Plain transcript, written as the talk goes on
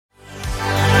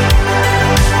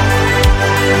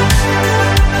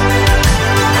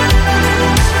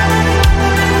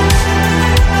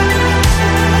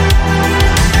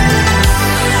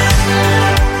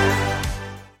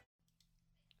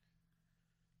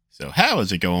So how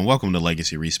is it going? Welcome to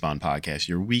Legacy Respawn Podcast,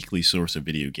 your weekly source of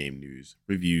video game news,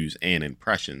 reviews, and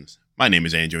impressions. My name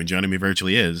is Andrew, and joining me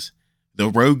virtually is the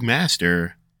Rogue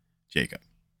Master, Jacob.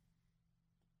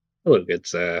 Hello, good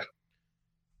sir.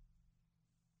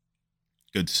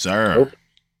 Good sir. Oh,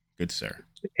 Good sir.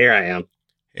 here I am.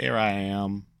 Here I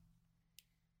am.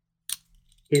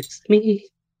 It's me.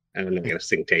 I'm not going to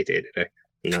sing Tay Tay today.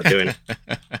 I'm not doing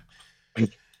it.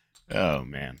 Oh,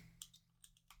 man.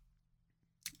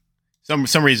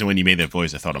 Some reason when you made that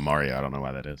voice, I thought of Mario. I don't know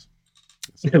why that is.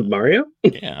 Mario?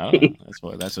 Yeah, I don't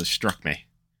know. That's what struck me.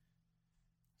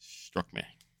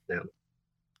 No.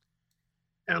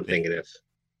 I'm thinking of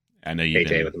I know Tay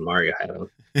Tay with a Mario hat on.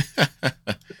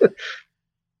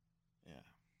 Yeah.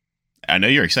 I know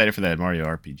you're excited for that Mario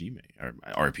RPG Maker.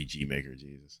 Or RPG Maker,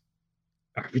 Jesus.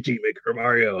 RPG Maker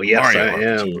Mario. Yes, Mario I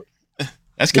RPG. am.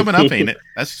 That's coming up, ain't it?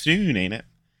 That's soon, ain't it?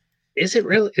 Is it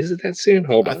really? Is it that soon?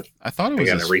 Hold on. I thought it I was.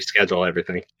 got to reschedule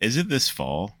everything. Is it this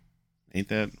fall? Ain't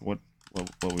that what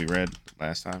we read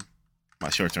last time? My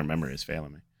short-term memory is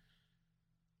failing me.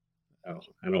 Oh,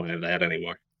 I don't have that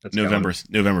anymore. That's November gone.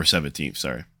 November 17th.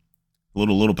 Sorry, a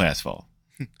little past fall.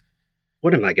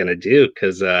 What am I going to do?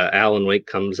 Because Alan Wake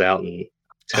comes out in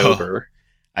October.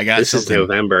 I got this something. is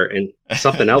November, and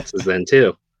something else is then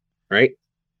too, right?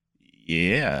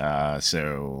 Yeah.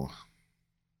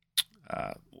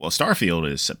 Well, Starfield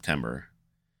is September,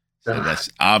 so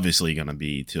that's obviously going to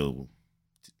be till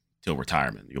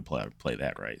retirement. You'll play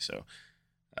that, right? So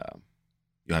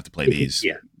you'll have to play these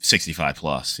 65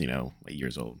 plus, 8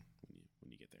 years old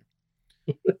when you get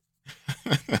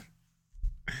there.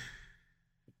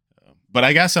 But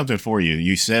I got something for you.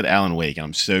 You said Alan Wake, and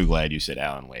I'm so glad you said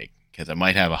Alan Wake because I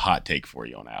might have a hot take for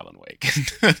you on Alan Wake.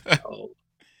 Oh,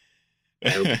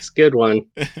 it's a good one.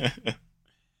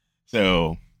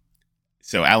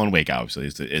 So Alan Wake obviously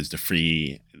is the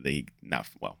free.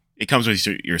 It comes with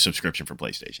your subscription for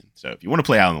PlayStation. So if you want to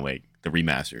play Alan Wake, the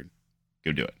remastered,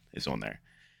 go do it. It's on there.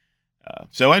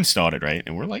 So I installed it, right,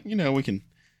 and we're like,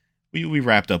 we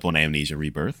wrapped up on Amnesia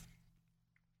Rebirth,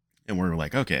 and we're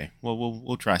like, okay, well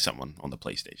we'll try something on the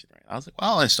PlayStation, right? I was like,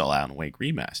 well, I'll install Alan Wake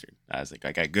remastered. I was like,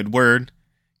 I got good word.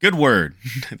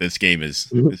 This game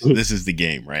is this is the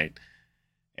game, right?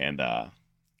 And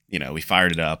we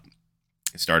fired it up.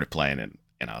 Started playing it,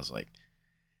 and I was like,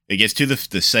 it gets to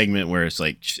the segment where it's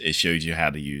like it shows you how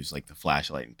to use like the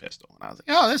flashlight and pistol, and I was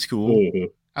like, oh, that's cool. Mm-hmm.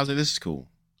 I was like, this is cool.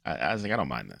 I was like, I don't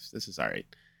mind this. This is all right.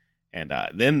 And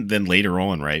then later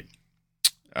on, right,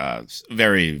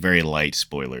 very very light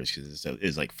spoilers because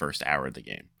it's like first hour of the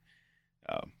game.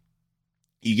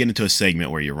 You get into a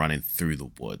segment where you're running through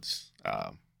the woods,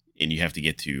 and you have to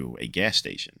get to a gas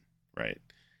station, right?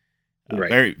 Right.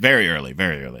 Very very early in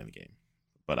the game,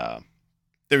 but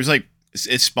there's like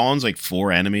it spawns like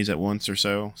 4 enemies at once or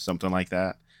so, something like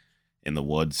that, in the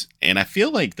woods. And I feel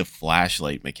like the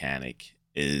flashlight mechanic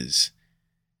it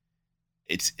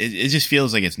just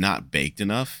feels like it's not baked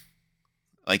enough.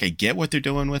 Like I get what they're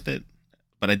doing with it,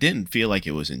 but I didn't feel like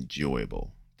it was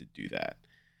enjoyable to do that.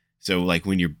 So like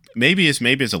when you're maybe it's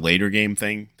a later game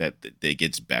thing that it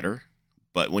gets better,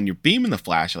 but when you're beaming the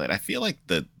flashlight, I feel like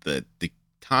the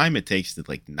time it takes to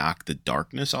like knock the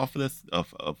darkness off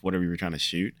of whatever you're trying to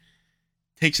shoot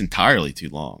takes entirely too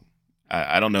long.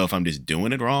 I don't know if I'm just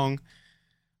doing it wrong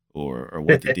or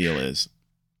what the deal is.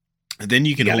 And then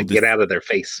you can get out of their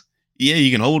face. Yeah,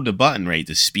 you can hold the button right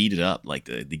to speed it up, like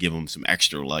to give them some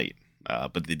extra light.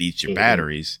 But it eats your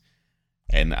batteries,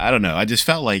 and I don't know. I just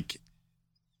felt like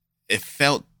it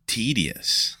felt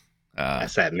tedious.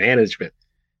 That's that management.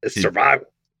 It's survival.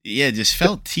 Yeah, it just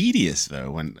felt tedious though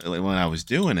when I was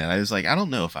doing it. I was like, I don't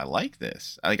know if I like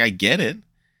this. Like I get it,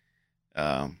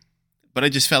 but I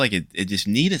just felt like it just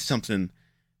needed something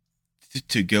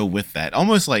to go with that.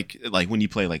 Almost like when you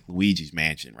play like Luigi's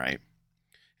Mansion, right?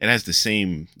 It has the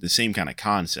same kind of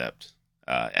concept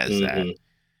as that,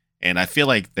 and I feel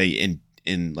like they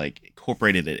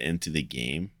incorporated it into the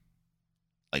game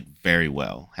like very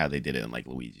well. How they did it in like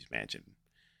Luigi's Mansion.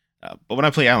 But when I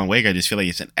play Alan Wake, I just feel like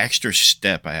it's an extra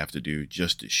step I have to do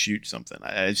just to shoot something.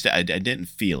 I didn't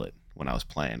feel it when I was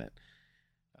playing it.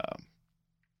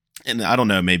 And I don't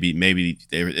know, maybe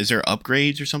is there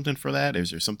upgrades or something for that? Is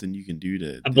there something you can do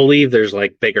to? I believe there's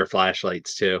like bigger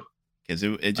flashlights too. Because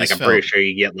it just like I'm pretty sure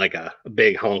you get like a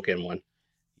big honking one.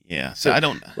 Yeah, so I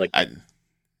don't like.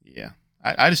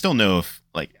 I just don't know if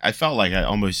like I felt like I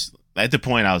almost at the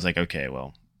point I was like, okay,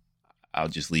 well, I'll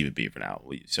just leave it be for now.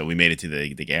 So we made it to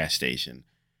the gas station.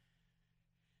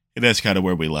 And that's kind of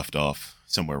where we left off,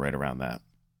 somewhere right around that.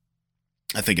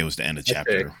 I think it was the end of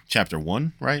chapter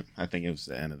 1, right? I think it was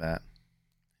the end of that.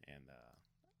 And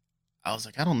I was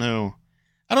like, I don't know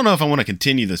I don't know if I want to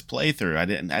continue this playthrough. I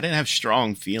didn't have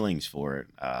strong feelings for it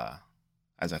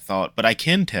as I thought, but I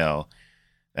can tell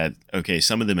that okay,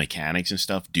 some of the mechanics and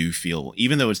stuff do feel,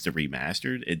 even though it's the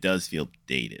remastered, it does feel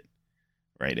dated,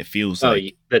 right? It feels Oh,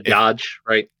 like the if dodge,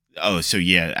 right? oh, so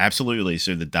yeah, absolutely.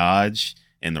 So the dodge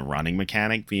and the running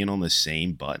mechanic being on the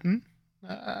same button,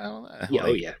 I don't know, Yeah,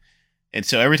 oh like, yeah. and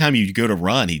so every time you go to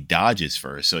run, he dodges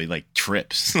first, so he like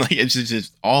trips. Like it's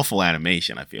just awful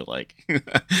animation. I feel like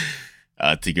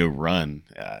to go run,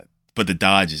 but the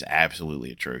dodge is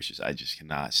absolutely atrocious. I just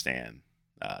cannot stand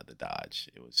the dodge.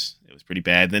 It was pretty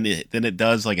bad. Then it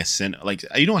does like like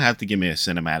you don't have to give me a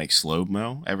cinematic slow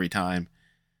mo every time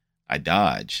I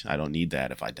dodge. I don't need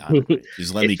that if I time it right.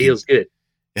 Just let It me feels good.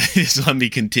 just let me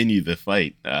continue the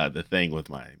fight, the thing with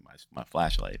my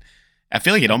flashlight. I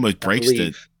feel like it almost I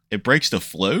believe breaks the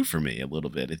flow for me a little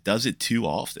bit. It does it too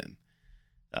often.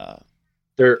 Uh,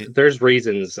 it, there's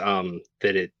reasons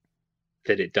that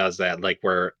it does that, like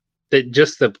where that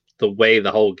just the way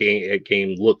the whole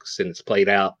game looks and it's played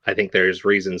out. I think there's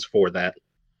reasons for that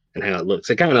and how it looks.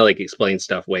 It kind of like explains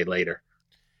stuff way later.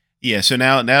 yeah. So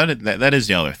now that is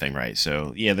the other thing, right?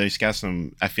 So yeah, there's got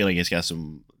some. I feel like it's got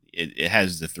some. It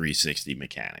has the 360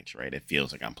 mechanics, right? It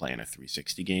feels like I'm playing a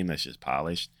 360 game that's just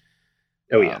polished.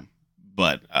 Oh yeah.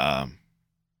 But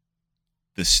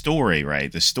the story,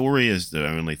 right? The story is the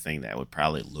only thing that would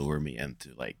probably lure me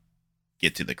into like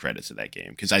get to the credits of that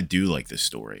game because I do like the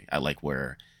story. I like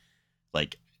where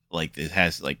like it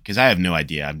has like because I have no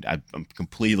idea. I'm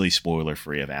completely spoiler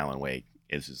free of Alan Wake.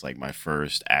 This is like my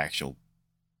first actual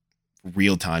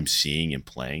real time seeing and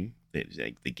playing the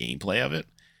gameplay of it.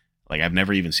 Like I've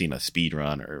never even seen a speed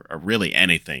run or really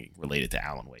anything related to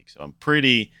Alan Wake. So I'm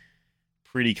pretty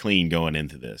clean going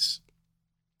into this.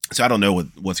 So I don't know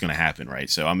what's going to happen, right?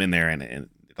 So I'm in there and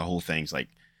the whole thing's like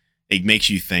it makes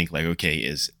you think like, okay,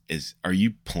 is are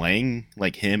you playing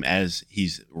like him as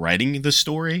he's writing the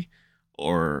story,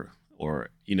 or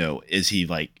is he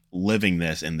like living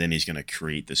this and then he's going to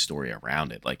create the story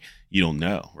around it? Like you don't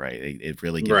know, right? It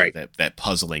really gives you Right. that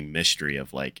puzzling mystery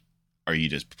of like, are you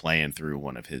just playing through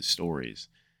one of his stories,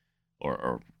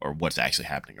 or what's actually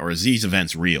happening, or is these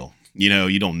events real?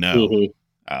 You don't know Hmm.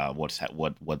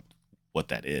 what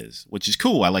that is, which is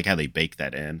cool. I like how they bake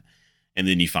that in, and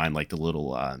then you find like the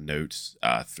little notes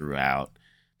throughout.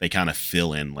 They kind of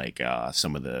fill in like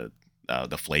some of the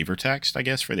flavor text, I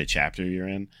guess, for the chapter you're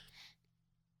in.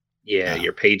 Yeah, Uh,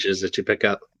 your pages that you pick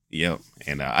up. yep,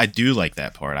 and I do like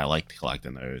that part. I like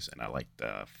collecting those, and I like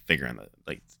figuring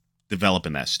like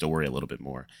developing that story a little bit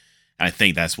more. And I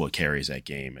think that's what carries that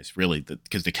game. It's really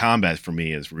because the combat for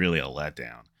me is really a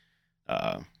letdown.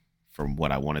 Uh, from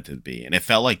what I wanted to be. And it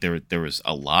felt like there was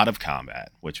a lot of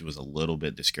combat, which was a little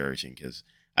bit discouraging because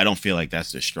I don't feel like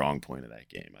that's the strong point of that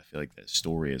game. I feel like the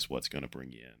story is what's going to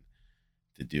bring you in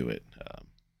to do it.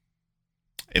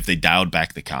 If they dialed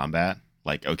back the combat,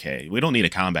 like, okay, we don't need a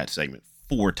combat segment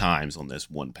 4 times on this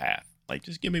one path. Like,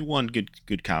 just give me one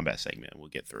good combat segment and we'll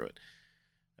get through it.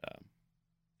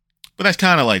 But that's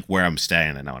kind of like where I'm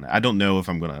standing on it. I don't know if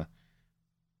I'm going to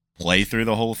play through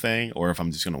the whole thing or if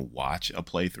I'm just going to watch a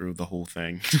playthrough of the whole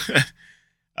thing.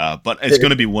 But it's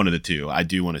going to be one of the two. I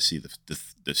do want to see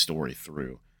the story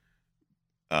through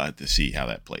to see how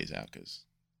that plays out because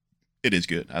it is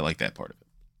good. I like that part of it.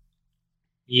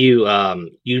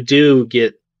 You do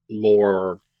get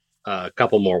more a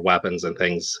couple more weapons and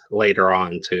things later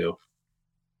on too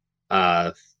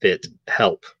that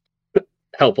help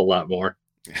a lot more.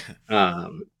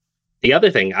 Um, the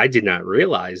other thing I did not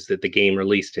realize that the game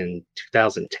released in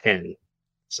 2010,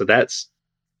 so that's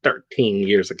 13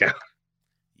 years ago.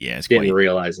 Yeah, it's Didn't quite.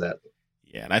 realize that.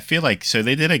 Yeah, and I feel like so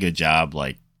they did a good job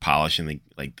like polishing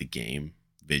the game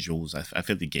visuals. I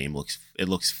feel the game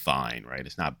looks fine, right?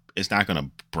 It's not going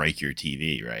to break your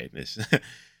TV, right?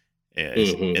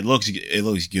 Hmm. It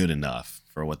looks good enough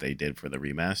for what they did for the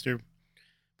remaster.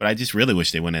 But I just really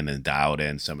wish they went in and dialed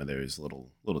in some of those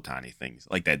little tiny things,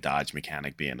 like that dodge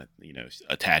mechanic being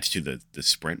attached to the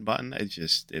sprint button.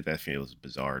 That feels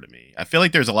bizarre to me. I feel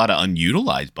like there's a lot of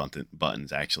unutilized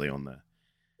buttons actually on the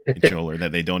controller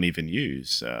that they don't even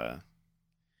use. So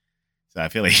I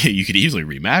feel like you could easily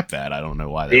remap that. I don't know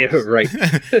why that Yeah, was right.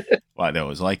 why that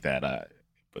was like that.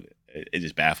 But it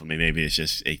just baffled me. Maybe it's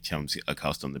just it comes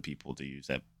accustomed to people to use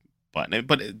that button.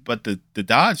 But the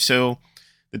dodge. So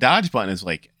the dodge button is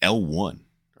like L1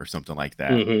 or something like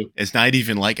that. Hmm. It's not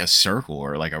even like a circle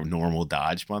or like a normal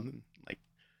dodge button.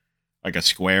 Like a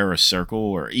square or a circle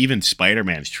or even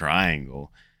Spider-Man's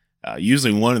triangle.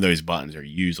 Usually one of those buttons are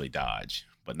usually dodge,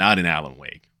 but not in Alan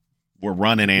Wake. We're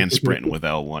running and sprinting with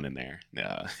L1 in there.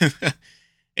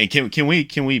 And can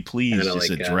we please Kind of just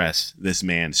like address this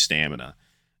man's stamina?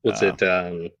 Was it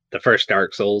the first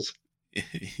Dark Souls?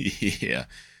 Yeah,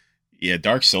 yeah.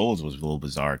 Dark Souls was a little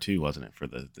bizarre too, wasn't it? For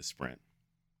the sprint.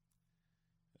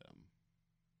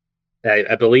 Um,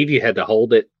 I believe you had to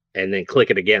hold it and then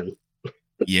click it again. So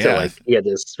yeah. like you had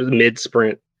this mid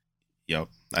sprint. Yep.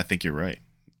 I think you're right.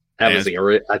 That was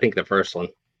I think the first one.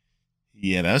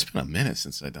 Yeah, that's been a minute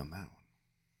since I've done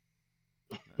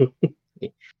that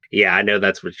Yeah, I know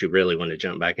that's what you really want to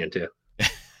jump back into.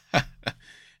 one.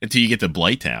 Until you get to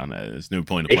Blighttown, there's no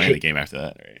point of playing the game after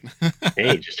that, right?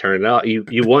 Hey, just turn it out. You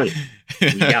won.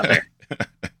 You got there.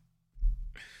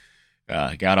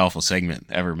 God awful segment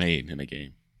ever made in a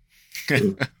game.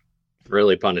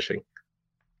 Really punishing.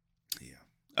 Yeah.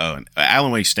 Oh, and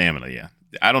Alan Wake stamina. Yeah.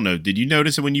 I don't know. Did you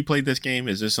notice it when you played this game?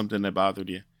 Is this something that bothered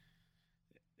you?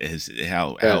 Is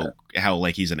how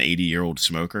like he's an 80-year-old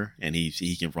smoker and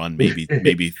he can run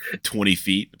maybe 20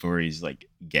 feet before he's like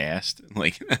gassed.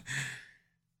 Like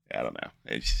I don't know.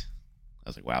 I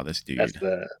was like, wow, this dude.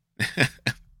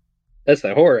 That's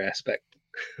the horror aspect.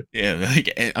 Yeah,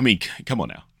 like, I mean, come on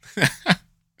now.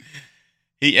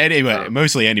 Anyway,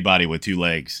 mostly anybody with two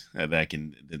legs that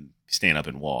can stand up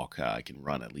and walk can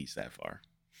run at least that far.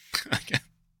 I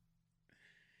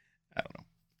don't know.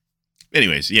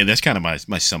 Anyways, yeah, that's kind of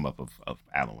my sum up of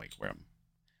Alan Wake, where I'm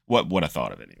what I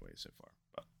thought of anyway so far.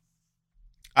 But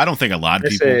I don't think a lot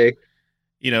of people,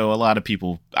 a lot of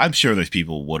people. I'm sure there's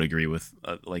people would agree with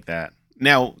like that.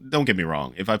 Now, don't get me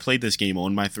wrong. If I played this game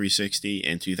on my 360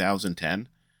 in 2010,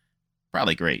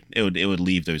 probably great. It would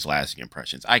leave those lasting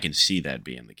impressions. I can see that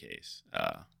being the case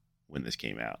when this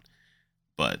came out,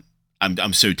 but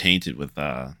I'm so tainted with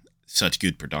such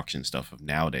good production stuff of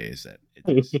nowadays that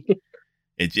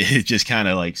it just kind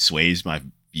of like sways my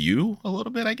view a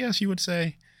little bit, I guess you would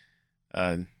say.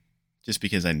 Just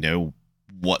because I know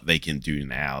what they can do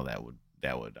now that would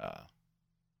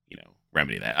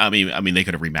remedy that. I mean they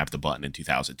could have remapped the button in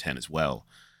 2010 as well.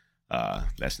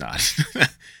 That's not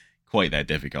quite that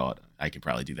difficult. I can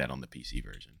probably do that on the PC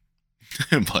version.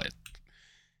 But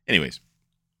anyways,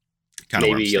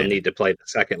 maybe you'll need to play the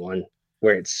second one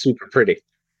where it's super pretty.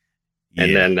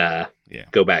 And then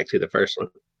go back to the first one.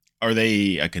 Are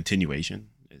they a continuation?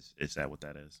 Is that what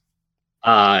that is?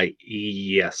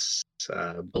 Yes,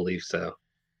 believe so.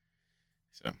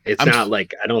 So it's not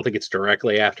like I don't think it's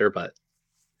directly after, but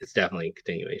it's definitely a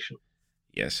continuation.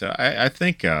 Yeah, so I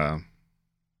think. I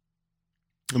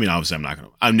mean, obviously, I'm not gonna.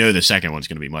 I know the second one's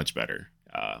gonna be much better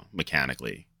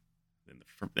mechanically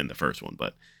than the first one,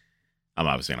 but I'm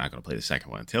obviously not gonna play the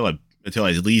second one until I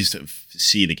at least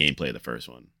see the gameplay of the first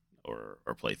one or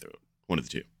play through it, one of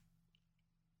the two.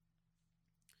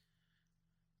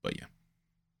 But yeah,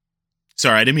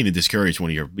 sorry, I didn't mean to discourage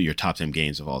one of your top 10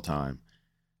 games of all time.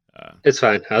 It's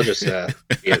fine. I'll just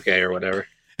be okay or whatever.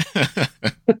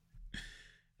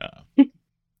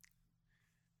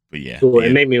 But yeah, cool.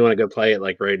 It made me want to go play it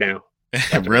like right now.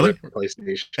 Really?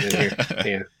 PlayStation in here.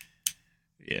 Yeah.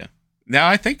 Yeah. Now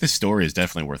I think the story is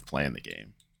definitely worth playing the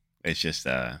game. It's just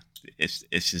it's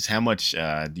just how much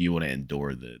do you want to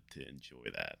endure to enjoy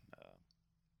that?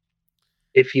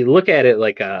 If you look at it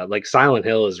like Silent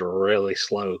Hill is a really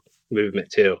slow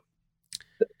movement too.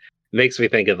 It makes me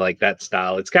think of like that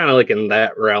style. It's kind of like in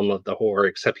that realm of the horror,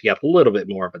 except you got a little bit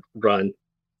more of a run,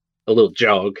 a little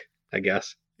jog, I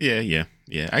guess. Yeah.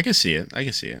 I can see it. Like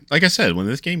I said, when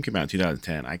this game came out in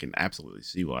 2010, I can absolutely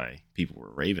see why people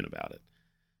were raving about it.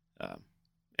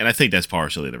 And I think that's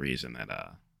partially the reason that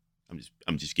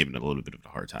I'm just giving it a little bit of a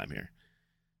hard time here.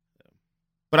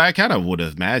 But I kind of would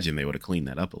have imagined they would have cleaned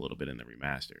that up a little bit in the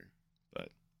remaster. But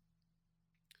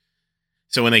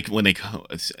so when they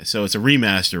so it's a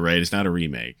remaster, right? It's not a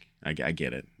remake. I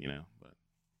get it, But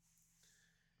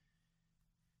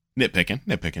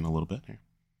nitpicking a little bit here.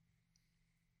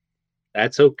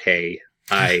 That's okay.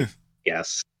 I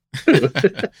guess.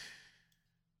 But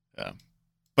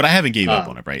I haven't gave up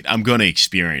on it, right? I'm going to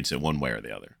experience it one way or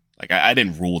the other. Like I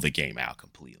didn't rule the game out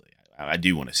completely. I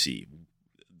do want to see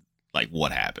like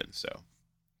what happens. So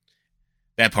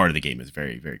that part of the game is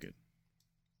very, very good.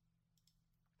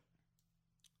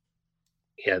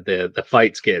 Yeah, the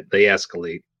fights they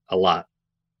escalate a lot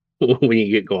when you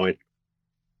get going.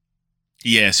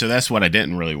 Yeah, so that's what I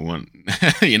didn't really want.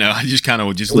 I just kind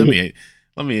of just let me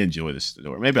enjoy the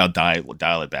story. Maybe I'll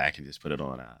dial it back and just put it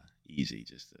on easy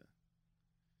just to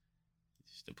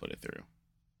put it through.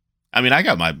 I mean, I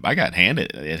got it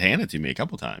handed to me a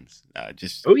couple times.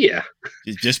 Just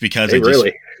because I'm just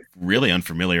really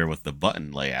unfamiliar with the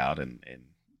button layout and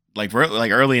like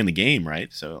early in the game,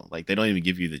 right? So like they don't even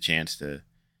give you the chance to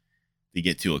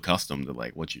get too accustomed to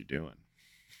like what you're doing.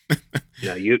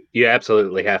 No, you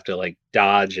absolutely have to like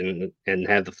dodge and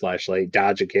have the flashlight,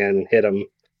 dodge again, hit them,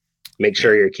 make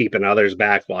sure you're keeping others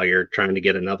back while you're trying to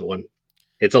get another one.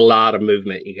 It's a lot of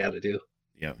movement you got to do.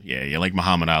 Yeah. You're like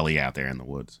Muhammad Ali out there in the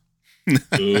woods.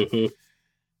 Mm-hmm.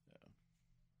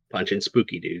 Punching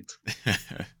spooky dudes. Yeah.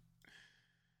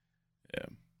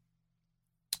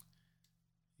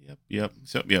 Yep.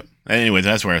 So, yep. Anyway,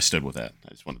 that's where I stood with that.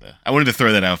 I wanted to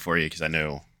throw that out for you because I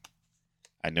know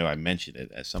I mentioned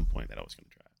it at some point that I was going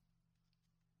to try.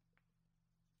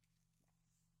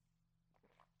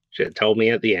 Should have told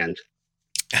me at the end.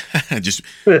 Just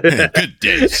good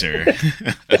day, sir.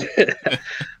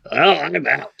 Well, I'm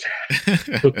out.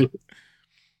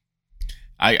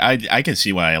 I can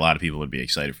see why a lot of people would be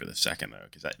excited for the second though,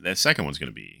 because that second one's going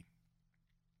to be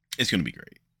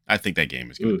great. I think that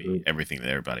game is going to be everything that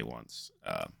everybody wants.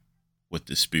 With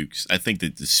the spooks, I think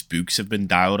that the spooks have been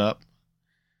dialed up.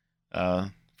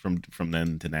 From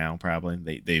then to now,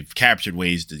 probably they've captured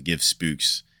ways to give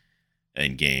spooks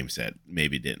in games that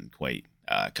maybe didn't quite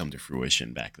come to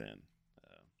fruition back then.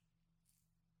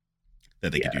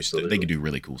 That they could do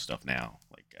really cool stuff now.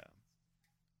 Like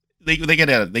they get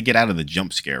out of the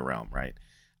jump scare realm, right?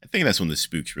 I think that's when the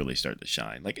spooks really start to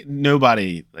shine. Like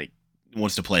nobody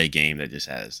wants to play a game that just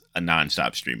has a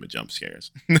nonstop stream of jump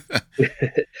scares. We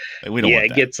don't want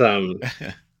that. It gets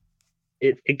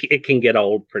it can get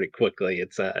old pretty quickly.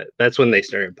 It's that's when they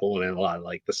started pulling in a lot of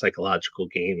like the psychological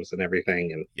games and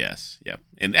everything. And yes, yep.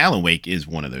 And Alan Wake is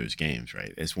one of those games,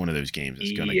 right? It's one of those games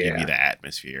that's going to give you the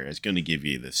atmosphere. It's going to give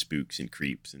you the spooks and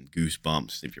creeps and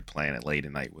goosebumps if you're playing it late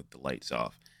at night with the lights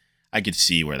off. I could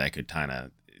see where that could kind of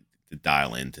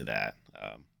dial into that.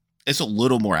 It's a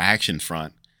little more action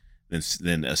front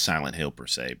than a Silent Hill per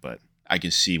se, but I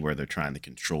can see where they're trying to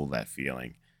control that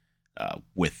feeling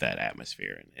with that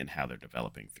atmosphere and how they're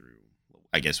developing through,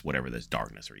 I guess, whatever this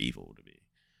darkness or evil to be.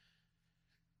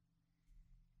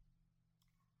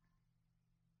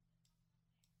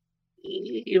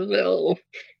 Evil.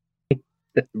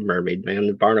 Mermaid Man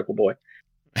and Barnacle Boy.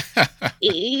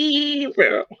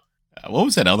 Evil. What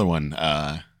was that other one?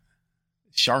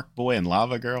 Shark Boy and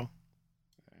Lava Girl?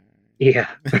 Yeah.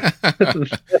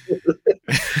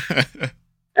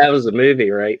 That was a movie,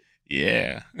 right?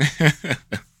 Yeah.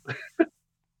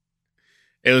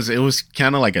 It was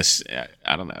kind of like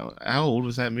I don't know. How old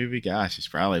was that movie? Gosh, it's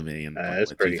probably in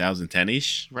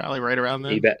 2010-ish, probably right around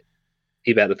then. You bet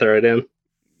to throw it in?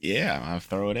 Yeah, I'll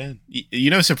throw it in. You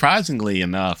know, surprisingly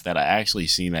enough, that I actually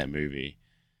seen that movie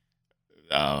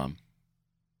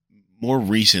more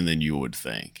recent than you would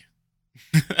think.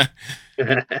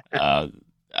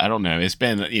 I don't know. It's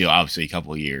been, obviously a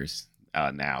couple of years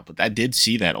now, but I did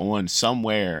see that on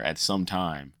somewhere at some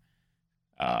time.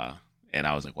 And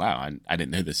I was like, wow, I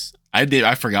didn't know this.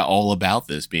 I forgot all about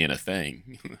this being a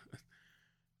thing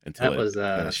until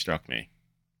it struck me.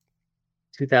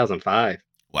 2005.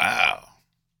 Wow.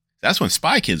 That's when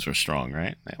Spy Kids were strong,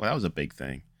 right? Well, that was a big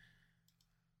thing.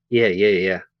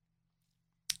 Yeah.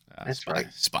 That's right.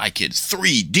 Spy Kids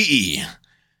 3D.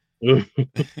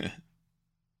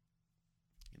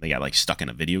 They got like stuck in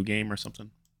a video game or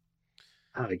something.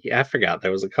 Oh yeah, I forgot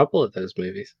there was a couple of those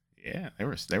movies. Yeah,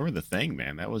 they were the thing,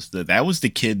 man. That was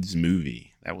the kids'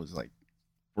 movie. That was like,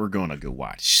 we're gonna go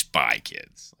watch Spy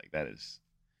Kids. Like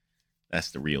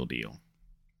that's the real deal.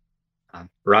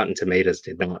 Rotten Tomatoes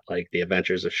did not like The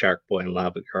Adventures of Shark Boy and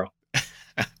Lava Girl.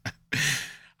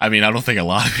 I mean, I don't think a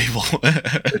lot of people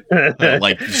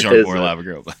like Shark Boy or Lava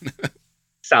Girl, but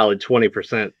solid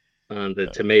 20% on the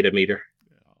tomato meter.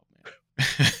 Oh,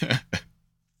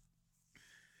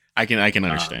 I can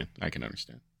understand. I can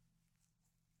understand.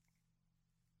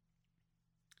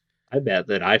 I bet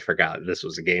that I forgot this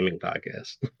was a gaming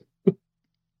podcast.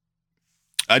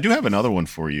 I do have another one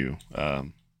for you.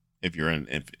 If you're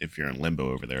in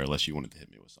limbo over there, unless you wanted to hit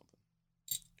me with something.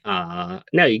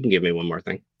 No, you can give me one more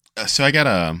thing. So I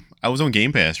was on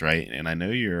GamePass, right? And I know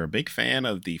you're a big fan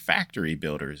of the factory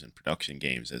builders and production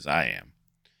games, as I am.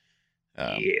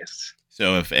 Yes.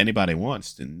 So if anybody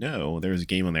wants to know, there's a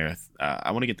game on there.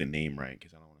 I want to get the name right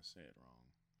because I don't want to say it wrong.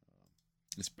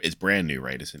 It's brand new,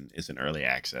 right? It's in early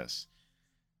access,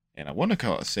 and I want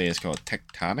to say it's called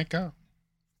Tectonica.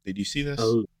 Did you see this?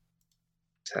 Oh,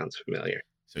 sounds familiar.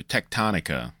 So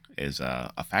Tectonica is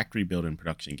a factory building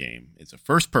production game. It's a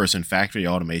first-person factory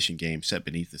automation game set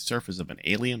beneath the surface of an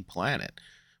alien planet.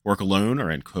 Work alone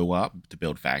or in co-op to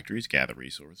build factories, gather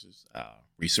resources,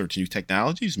 research new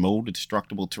technologies, mold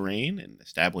destructible terrain, and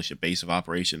establish a base of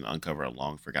operation and uncover a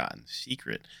long-forgotten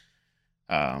secret.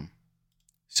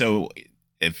 So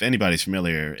if anybody's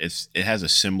familiar, it has a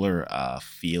similar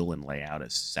feel and layout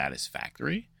as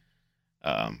Satisfactory,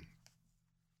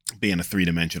 being a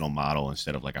three-dimensional model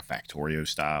instead of like a Factorio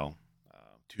style,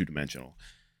 two-dimensional.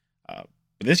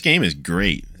 But this game is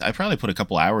great. I probably put a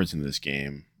couple hours into this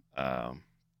game to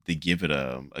give it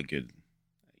a good,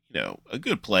 a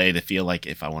good play to feel like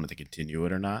if I wanted to continue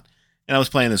it or not. And I was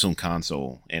playing this on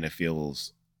console, and it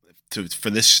feels for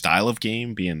this style of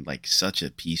game being like such a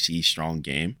PC strong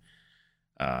game.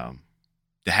 To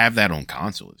have that on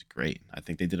console is great. I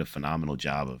think they did a phenomenal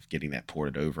job of getting that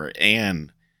ported over,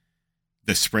 and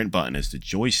the sprint button is the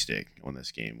joystick on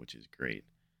this game, which is great.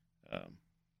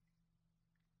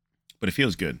 But it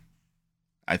feels good.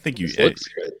 I think looks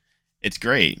good. It's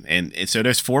great, and so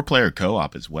there's 4-player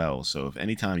co-op as well. So if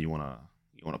anytime you wanna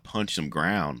punch some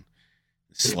ground,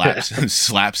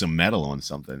 slap some metal on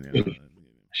something,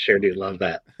 Sure do love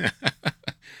that.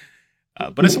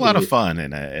 But it's a lot of fun,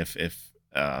 and if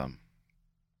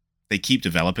they keep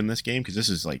developing this game, because this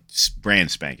is like brand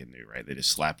spanking new, right? They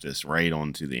just slapped this right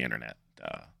onto the internet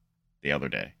the other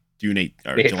day, July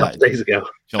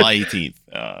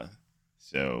 18th.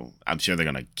 So I'm sure they're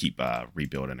gonna keep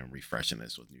rebuilding and refreshing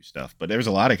this with new stuff. But there's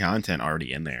a lot of content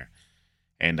already in there,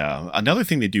 and another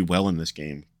thing they do well in this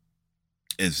game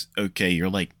is you're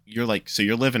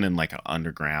living in like an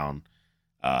underground,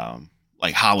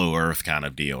 like Hollow Earth kind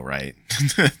of deal, right?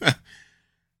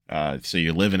 So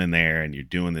you're living in there and you're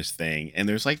doing this thing, and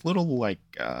there's like little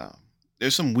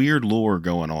there's some weird lore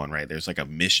going on, right? There's like a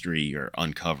mystery you're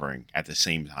uncovering at the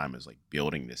same time as like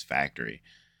building this factory,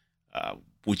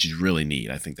 which is really neat.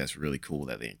 I think that's really cool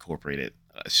that they incorporated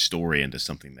a story into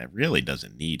something that really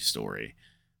doesn't need story.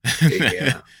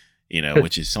 Yeah.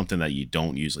 Which is something that you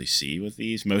don't usually see with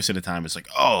these. Most of the time it's like,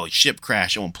 oh, ship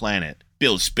crash on planet,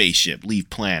 build spaceship,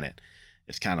 leave planet.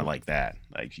 It's kind of like that,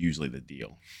 like usually the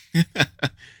deal.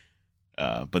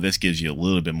 But this gives you a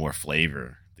little bit more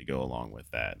flavor to go along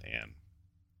with that. And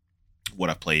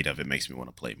what I've played of it makes me want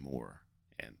to play more.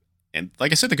 And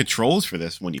like I said, the controls for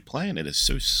this, when you play it is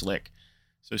so slick,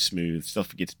 so smooth.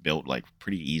 Stuff gets built like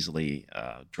pretty easily.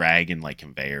 Dragging like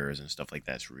conveyors and stuff like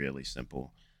that's really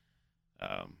simple.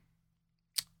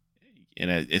 And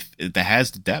it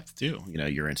has the depth too.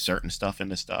 You're inserting stuff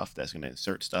into stuff that's going to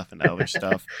insert stuff into other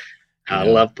stuff. I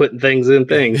love putting things in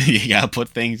things. You got to put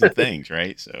things in things,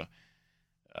 right? So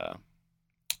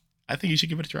I think you should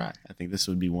give it a try. I think this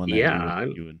would be one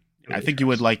that you would. I think you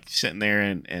would like sitting there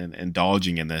and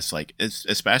indulging in this, like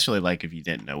especially like if you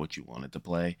didn't know what you wanted to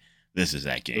play. This is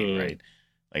that game, right?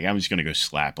 Like I'm just gonna go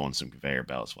slap on some conveyor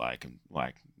belts while I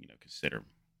consider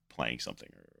playing something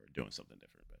or doing something different.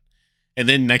 And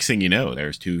then next thing you know,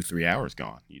 there's 2-3 hours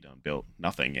gone. You done built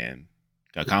nothing and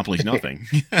accomplished nothing.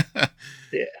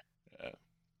 Yeah,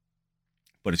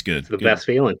 but it's good. It's the best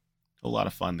feeling. A lot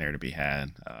of fun there to be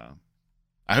had.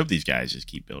 I hope these guys just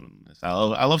keep building this. I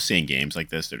love seeing games like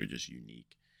this that are just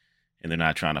unique, and they're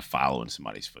not trying to follow in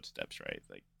somebody's footsteps, right?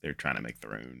 Like they're trying to make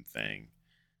their own thing,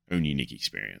 own unique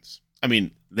experience. I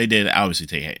mean, they did obviously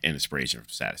take inspiration from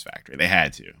Satisfactory. They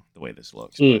had to, the way this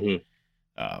looks. Mm-hmm.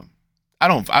 But, I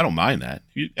don't mind that.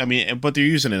 But they're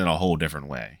using it in a whole different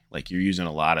way. Like you're using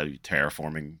a lot of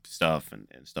terraforming stuff and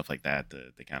stuff like that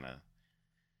to kind of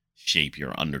shape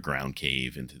your underground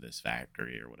cave into this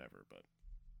factory or whatever. But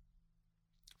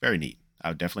very neat. I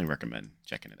would definitely recommend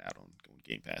checking it out on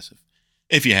Game Pass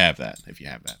if you have that. If you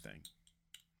have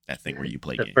that thing where you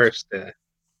play games.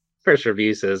 First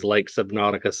review says like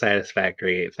Subnautica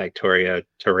Satisfactory Factoria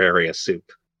Terraria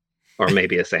soup, or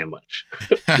maybe a sandwich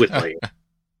with like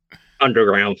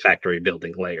underground factory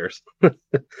building layers.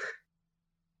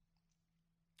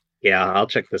 Yeah, I'll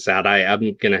check this out.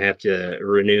 I'm gonna have to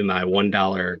renew my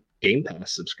 $1 Game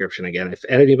Pass subscription again. If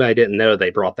anybody didn't know, they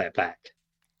brought that back,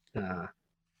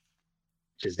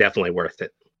 which is definitely worth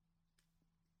it.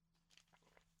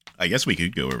 I guess we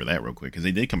could go over that real quick because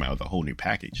they did come out with a whole new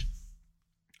package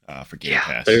for Game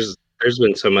Pass. There's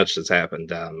been so much that's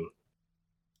happened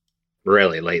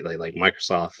really lately, like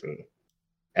Microsoft and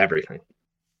everything.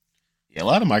 Yeah, a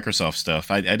lot of Microsoft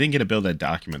stuff. I didn't get to build that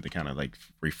document to kind of like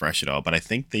refresh it all, but I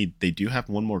think they do have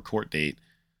one more court date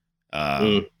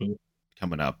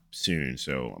coming up soon.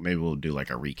 So maybe we'll do like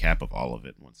a recap of all of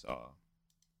it once.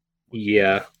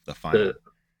 The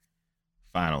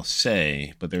final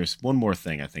say. But there's one more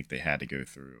thing I think they had to go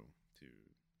through to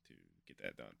get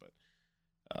that done. But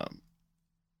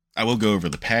I will go over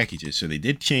the packages. So they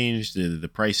did change the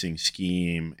pricing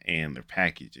scheme and their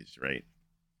packages, right?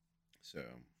 So.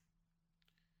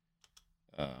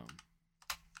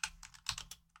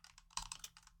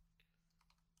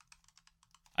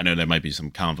 I know there might be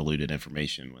some convoluted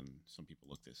information when some people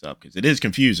look this up because it is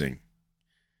confusing.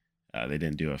 They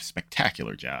didn't do a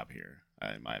spectacular job here,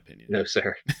 in my opinion. No,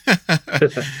 sir.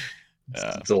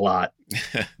 It's a lot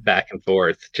back and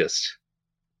forth.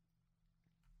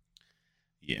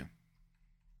 Yeah.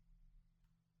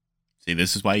 So See,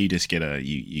 this is why you just get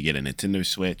you get a Nintendo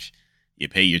Switch. You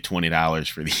pay your $20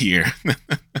 for the year,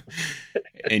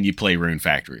 and you play Rune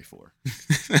Factory 4.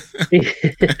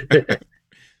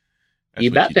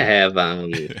 You about to have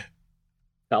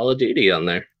Call of Duty on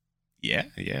there.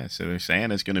 Yeah. So they're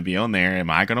saying it's going to be on there. Am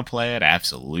I going to play it?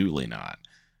 Absolutely not.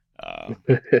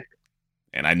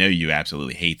 And I know you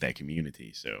absolutely hate that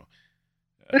community. So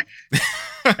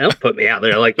don't put me out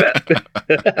there like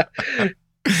that.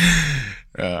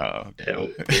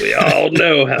 We all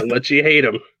know how much you hate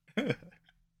them.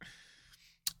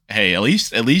 Hey, at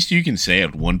least you can say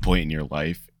at one point in your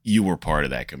life you were part of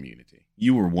that community.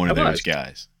 You were one of those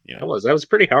guys. You know? That was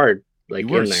pretty hard. Like,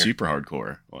 you were super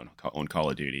hardcore on Call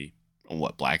of Duty. On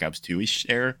what, Black Ops 2-ish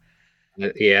era?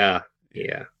 Yeah.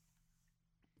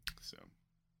 So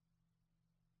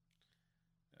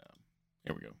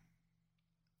here we go.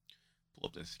 Pull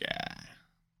up this guy.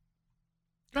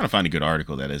 I'm trying to find a good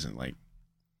article that isn't like.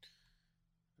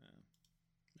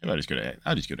 Maybe I'll just go to their page.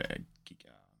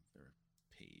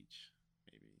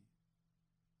 Maybe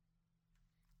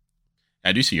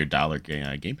I do see your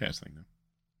Game Pass thing though.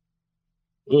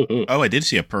 Mm-hmm. Oh, I did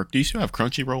see a perk. Do you still have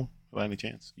Crunchyroll by any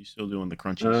chance? You still doing the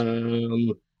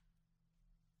Crunchies?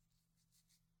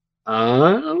 I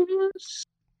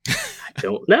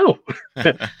don't know.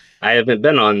 I haven't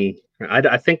been on.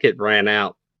 I think it ran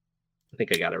out. I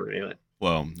think I got to renew it.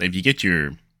 Well, if you get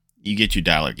your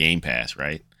Game Pass,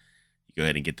 right? You go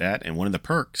ahead and get that. And one of the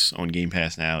perks on Game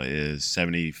Pass now is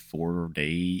 74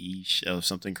 days of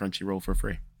something Crunchyroll for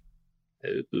free.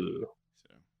 Ooh.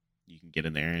 So you can get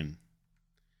in there and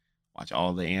watch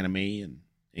all the anime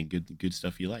and good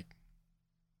stuff you like.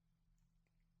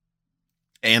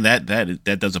 And that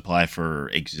does apply for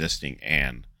existing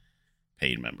and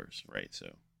paid members, right?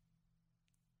 So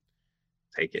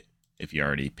take it. If you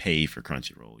already pay for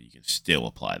Crunchyroll, you can still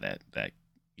apply that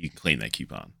you can claim that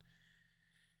coupon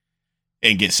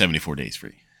and get 74 days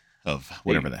free of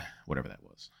whatever that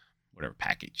was, whatever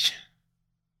package.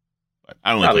 But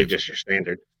I don't probably just your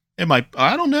standard. It might.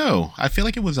 I don't know. I feel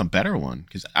like it was a better one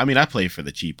because I mean I play for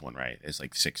the cheap one, right? It's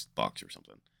like $6 or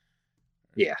something.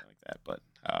 Yeah, like that. But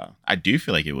I do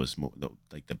feel like it was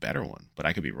the better one, but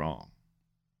I could be wrong.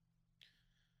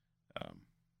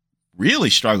 Really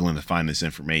struggling to find this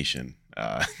information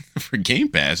for Game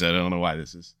Pass. I don't know why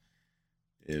this is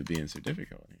being so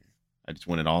difficult here. I just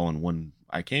want it all in one.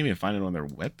 I can't even find it on their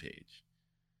webpage.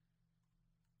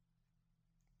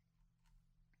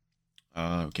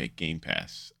 Okay, Game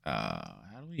Pass.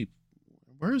 How do we?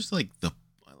 Where's I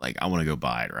want to go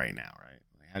buy it right now, right?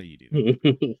 Like, how do you do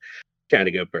that? Trying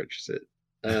to go purchase it.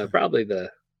 Probably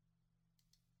the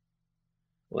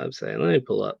website. Let me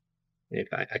pull up. If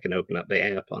I can open up the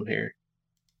app on here.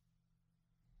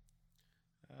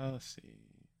 Let's see.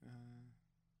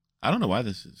 I don't know why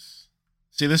this is.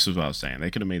 See, this is what I was saying.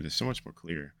 They could have made this so much more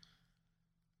clear.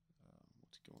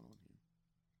 What's going on here?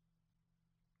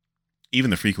 Even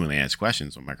the frequently asked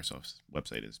questions on Microsoft's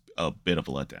website is a bit of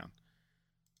a letdown.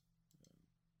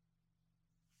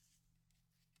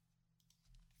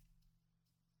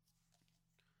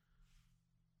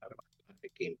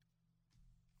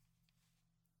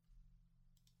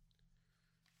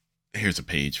 Here's a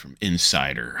page from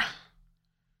Insider.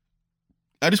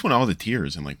 I just want all the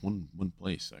tiers in one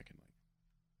place so I can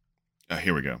oh,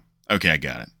 here we go. Okay, I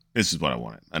got it. This is what I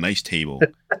wanted. A nice table.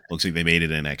 Looks like they made it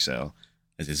in Excel.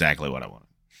 That's exactly what I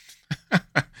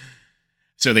wanted.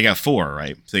 So they got 4,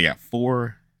 right? So they got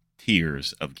 4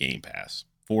 tiers of Game Pass.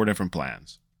 4 different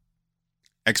plans.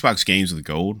 Xbox Games with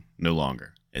Gold, no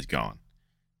longer. It's gone.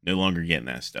 No longer getting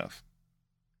that stuff.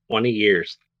 20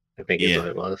 years, I think is what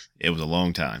it was. It was a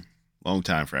long time. Long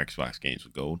time for Xbox Games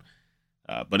with Gold.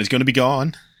 But it's going to be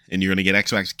gone, and you're going to get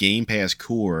Xbox Game Pass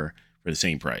Core for the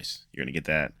same price. You're going to get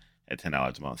that at $10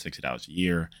 a month, $60 a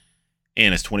year.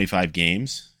 And it's 25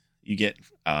 games you get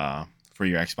for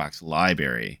your Xbox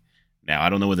library. Now, I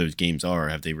don't know what those games are.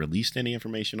 Have they released any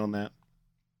information on that?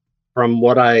 From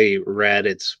what I read,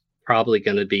 it's probably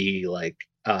going to be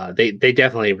they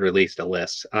definitely released a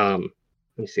list. Let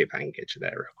me see if I can get you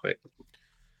that real quick.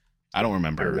 I don't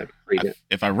remember.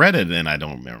 If I read it, then I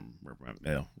don't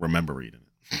remember reading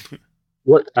it.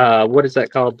 What is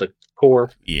that called? The Core?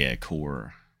 Yeah,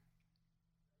 Core.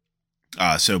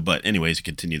 But anyways, to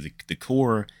continue the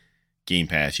Core Game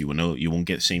Pass, you won't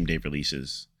get same day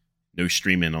releases. No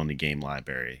streaming on the game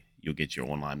library. You'll get your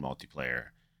online multiplayer.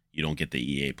 You don't get the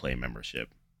EA Play membership.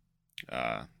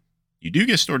 You do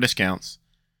get store discounts,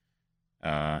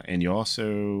 and you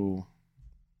also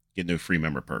get no free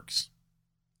member perks.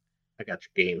 I got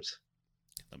your games.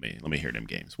 Let me hear them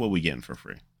games. What are we getting for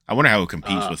free? I wonder how it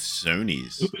competes with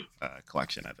Sony's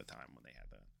collection at the time when they had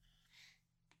that.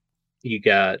 You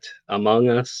got Among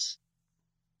Us,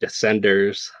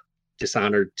 Descenders,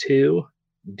 Dishonored 2,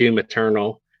 Doom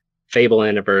Eternal, Fable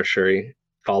Anniversary,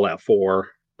 Fallout 4,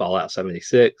 Fallout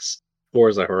 76,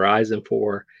 Forza Horizon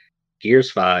 4,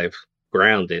 Gears 5,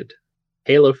 Grounded,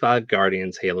 Halo 5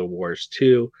 Guardians, Halo Wars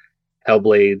 2,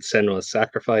 Hellblade, Senua's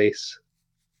Sacrifice,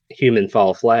 Human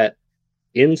Fall Flat,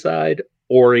 Inside,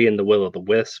 Ori and the Will of the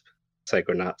Wisp,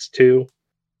 Psychonauts 2,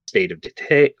 State of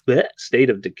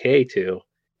Decay 2,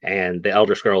 and The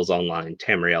Elder Scrolls Online,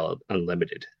 Tamriel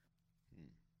Unlimited.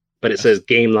 But it says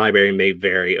game library may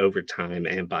vary over time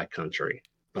and by country.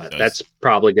 But that's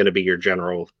probably going to be your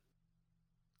general.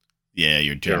 Yeah,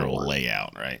 your general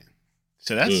layout, right?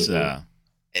 So that's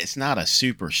it's not a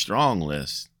super strong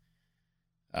list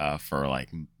for like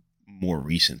more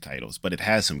recent titles, but it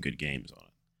has some good games on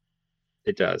it.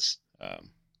 It does.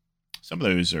 Some of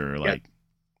those are like.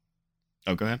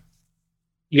 Oh, go ahead.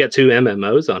 You got 2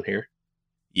 MMOs on here.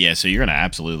 Yeah, so you're gonna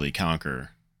absolutely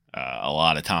conquer a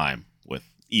lot of time with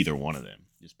either one of them.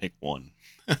 Just pick one.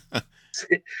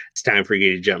 It's time for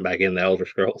you to jump back in the Elder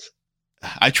Scrolls.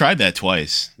 I tried that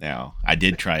twice. Now I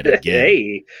did try it again.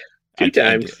 Hey, 2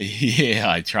 times.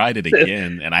 I tried it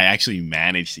again, and I actually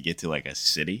managed to get to like a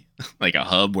city, like a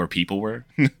hub where people were.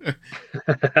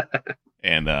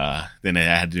 And then I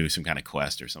had to do some kind of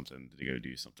quest or something to go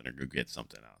do something or go get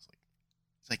something. I was like,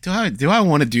 it's like, do I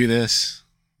want to do this?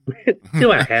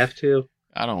 Do I have to?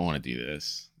 I don't want to do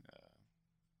this.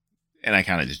 And I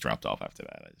kind of just dropped off after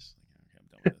that. I'm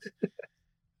done with this.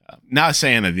 Not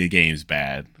saying that the game's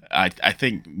bad. I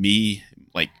think me,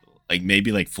 like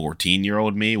maybe like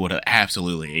 14-year-old me would have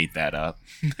absolutely ate that up.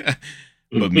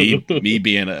 But me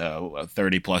being a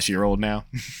 30-plus-year-old now.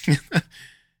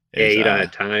 You don't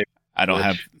have time. I don't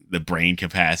have the brain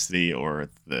capacity or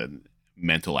the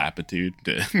mental aptitude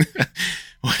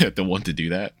to want to do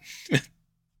that.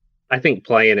 I think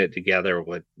playing it together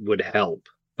would help,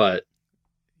 but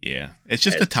yeah, it's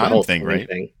just a time thing, right?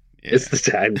 Yeah. It's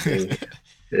the time thing.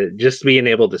 Just being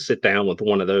able to sit down with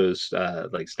one of those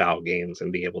like style games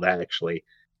and be able to actually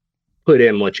put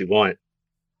in what you want.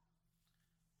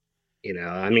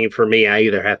 I mean, for me, I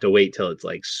either have to wait till it's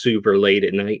like super late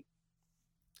at night,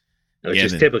 which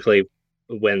is typically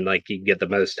when like you get the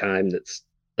most time that's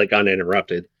like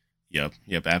uninterrupted. Yep,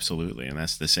 absolutely, and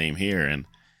that's the same here. And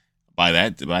by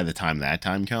the time that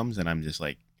time comes, and I'm just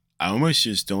like, I almost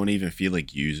just don't even feel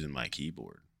like using my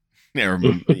keyboard. Or,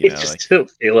 don't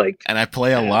feel like. And I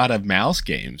play a lot of mouse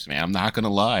games, man. I'm not gonna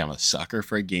lie, I'm a sucker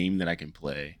for a game that I can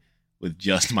play with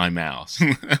just my mouse,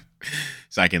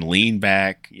 so I can lean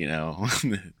back,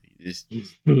 just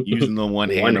using the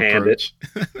one-hand approach.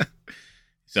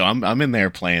 So I'm in there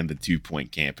playing the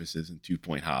 2-point campuses and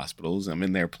 2-point hospitals. I'm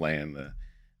in there playing the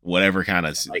whatever kind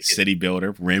of city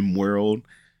builder, Rim World,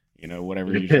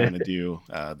 whatever you're trying to do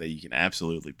that you can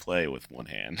absolutely play with one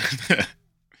hand.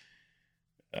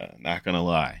 Not gonna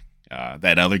lie,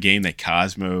 that other game, that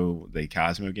Cosmoteer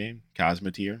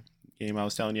game I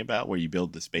was telling you about, where you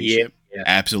build the spaceship,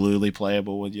 absolutely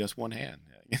playable with just one hand.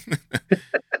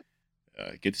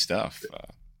 Good stuff.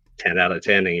 10 out of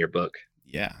 10 in your book.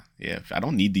 Yeah. If I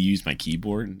don't need to use my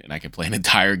keyboard and I can play an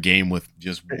entire game with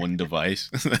just one device,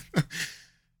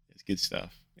 it's good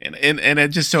stuff. And it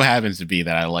just so happens to be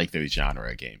that I like those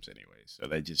genre of games anyway, so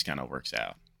that just kind of works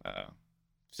out.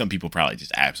 Some people probably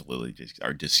just absolutely just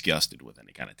are disgusted with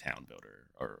any kind of town builder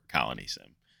or colony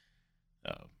sim.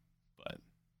 But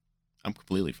I'm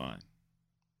completely fine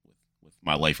with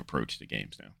my life approach to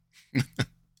games now.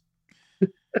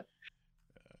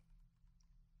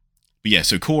 But yeah,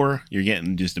 so core, you're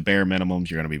getting just the bare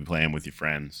minimums. You're going to be playing with your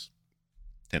friends,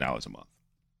 $10 a month.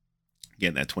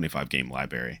 Getting that 25 game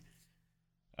library.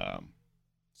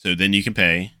 So then you can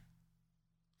pay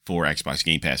for Xbox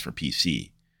Game Pass for PC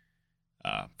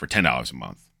for $10 a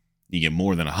month. You get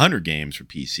more than 100 games for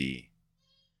PC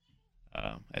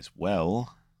as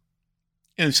well.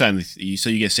 And so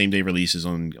you get same day releases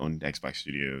on Xbox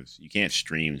Studios. You can't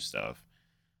stream stuff.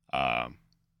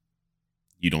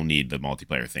 You don't need the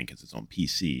multiplayer thing because it's on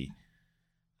PC.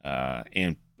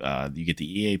 And you get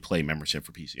the EA Play membership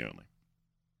for PC only.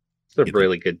 It's a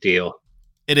really good deal.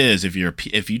 It is. If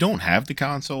you don't have the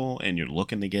console and you're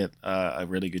looking to get a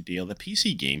really good deal, the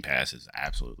PC Game Pass is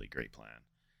absolutely a great plan.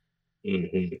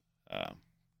 Mm-hmm.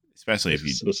 Especially if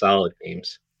you some solid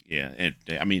games. Yeah,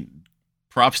 I mean,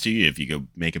 props to you if you go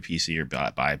make a PC or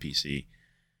buy a PC.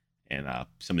 And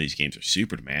some of these games are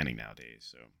super demanding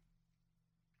nowadays. So,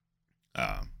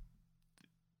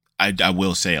 I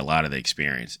will say a lot of the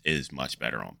experience is much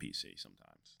better on PC sometimes.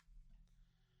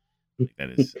 Like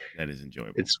that is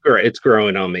enjoyable. It's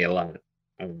growing on me a lot.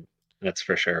 That's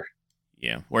for sure.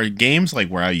 Yeah, where games like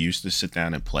where I used to sit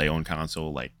down and play on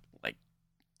console, like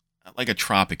a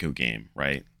Tropico game,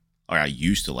 right? Or I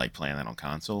used to like playing that on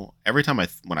console. Every time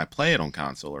when I play it on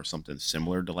console or something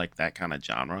similar to like that kind of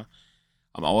genre,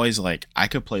 I'm always like, I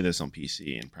could play this on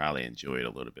PC and probably enjoy it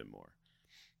a little bit more,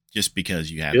 just because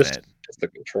you have Just that. just the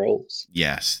controls.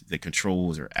 Yes, the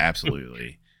controls are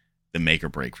absolutely the make or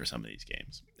break for some of these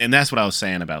games, and that's what I was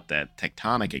saying about that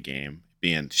Tectonica game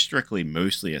being strictly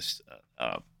mostly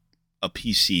a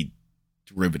PC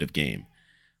derivative game.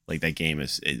 Like that game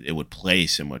it would play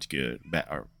so much good,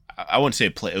 or I wouldn't say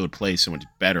it would play so much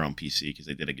better on PC because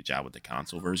they did a good job with the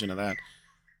console version of that.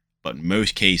 But in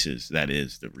most cases, that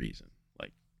is the reason.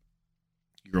 Like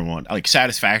you're on like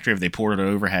Satisfactory, if they ported it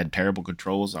over, had terrible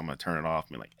controls, I'm gonna turn it off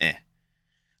and be like, eh.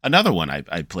 Another one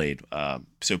I played,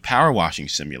 so Power Washing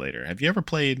Simulator. Have you ever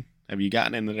played? Have you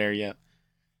gotten into there yet?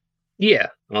 Yeah,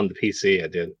 on the PC I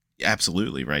did.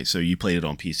 Absolutely, right. So you played it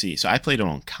on PC. So I played it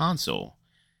on console.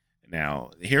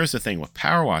 Now, here's the thing with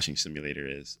Power Washing Simulator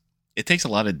is it takes a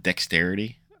lot of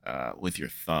dexterity with your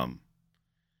thumb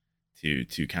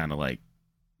to kind of like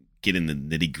get in the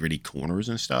nitty gritty corners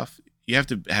and stuff. You have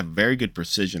to have very good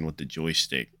precision with the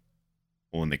joystick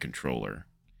on the controller.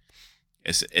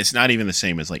 It's not even the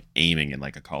same as like aiming in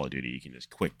like a Call of Duty. You can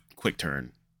just quick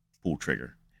turn, pull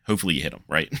trigger. Hopefully you hit them,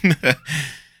 right?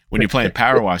 When you're playing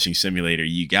Power Washing Simulator,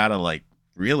 you gotta like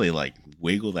really like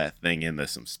wiggle that thing into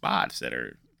some spots that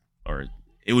are, or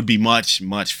it would be much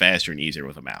faster and easier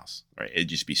with a mouse, right? It'd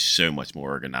just be so much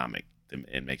more ergonomic.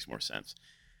 It makes more sense.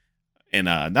 And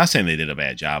not saying they did a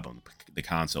bad job on the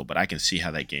console, but I can see how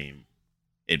that game,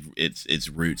 its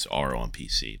roots are on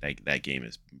PC. That game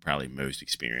is probably most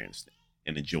experienced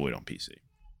and enjoyed on PC.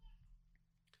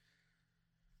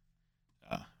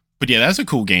 But yeah, that's a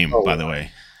cool game, by the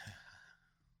way.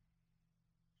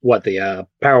 What, the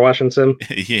power washing sim?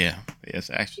 Yeah,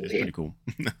 it's actually pretty cool.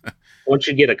 Once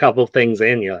you get a couple things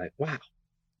in, you're like, wow,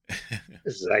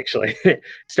 this is actually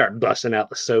start busting out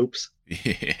the soaps.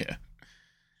 Yeah,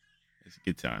 it's a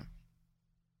good time.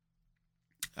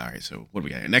 All right, so what do we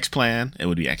got here? Next plan, it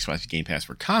would be Xbox Game Pass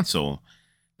for console.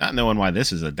 Not knowing why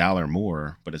this is $1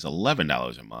 more, but it's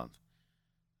 $11 a month.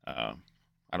 I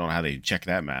don't know how they check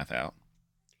that math out.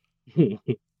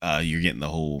 You're getting the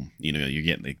whole, you're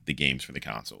getting the games for the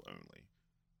console only.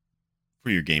 For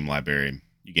your game library,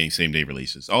 you're getting same day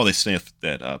releases. All this stuff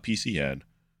that PC had.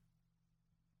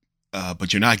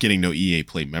 But you're not getting no EA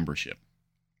Play membership.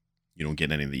 You don't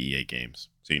get any of the EA games.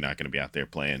 So you're not going to be out there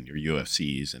playing your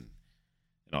UFCs and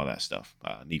all that stuff.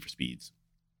 Need for Speeds.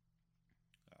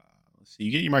 Let's see,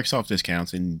 you get your Microsoft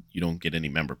discounts and you don't get any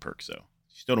member perks, though.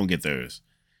 You still don't get those.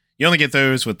 You only get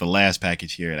those with the last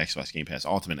package here at Xbox Game Pass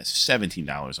Ultimate at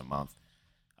 $17 a month.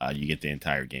 You get the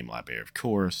entire game library, of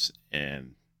course,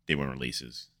 and day one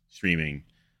releases, streaming,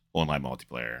 online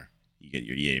multiplayer. You get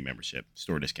your EA membership,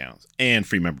 store discounts, and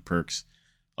free member perks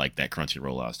like that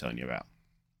Crunchyroll I was telling you about.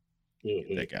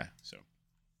 Mm-hmm. That guy. So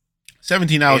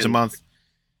 $17 a month.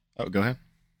 Oh, go ahead.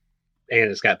 And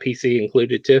it's got PC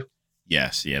included too.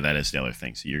 Yes, yeah, that is the other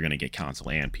thing. So you're going to get console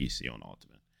and PC on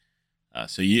Ultimate.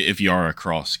 So if you are a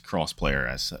cross player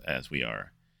as we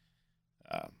are,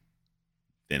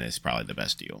 then it's probably the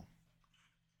best deal.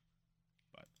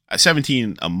 But at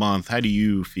 $17 a month, how do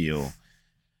you feel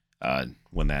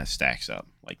when that stacks up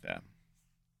like that?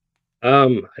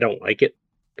 I don't like it,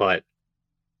 but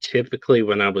typically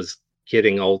when I was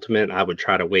getting Ultimate, I would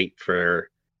try to wait for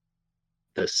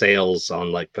the sales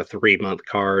on like the 3-month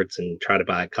cards and try to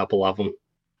buy a couple of them,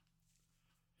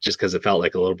 just because it felt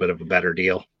like a little bit of a better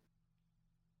deal.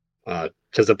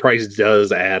 Because the price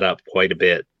does add up quite a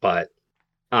bit, but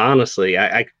honestly,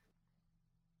 I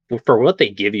for what they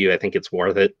give you, I think it's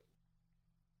worth it.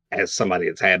 As somebody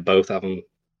that's had both of them,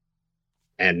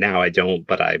 and now I don't,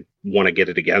 but I want to get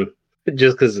it again,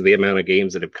 just because of the amount of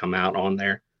games that have come out on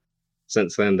there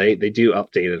since then. They do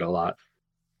update it a lot.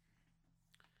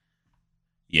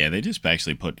 Yeah, they just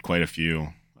actually put quite a few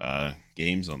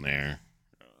games on there.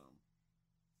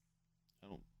 I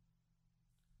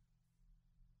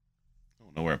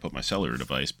don't know where I put my cellular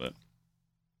device, but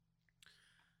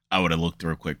I would have looked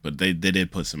real quick. But they did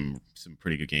put some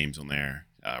pretty good games on there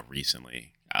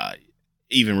recently.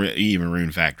 Even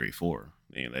Rune Factory 4,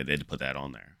 they did put that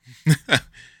on there.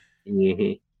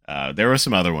 Mm-hmm. There were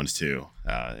some other ones too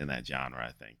in that genre.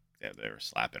 I think that they were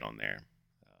slapping on there.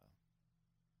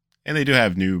 And they do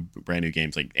have brand new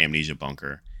games like Amnesia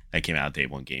Bunker that came out day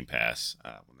one Game Pass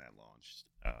when that launched.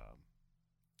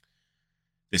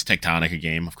 This Tectonica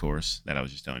game, of course, that I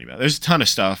was just telling you about. There's a ton of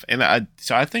stuff, and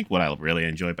so I think what I really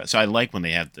enjoy about. So I like when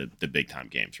they have the big time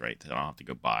games, right? I don't have to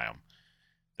go buy them.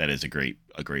 That is a great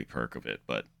perk of it.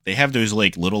 But they have those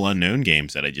like little unknown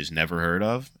games that I just never heard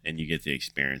of, and you get to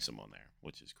experience them on there,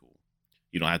 which is cool.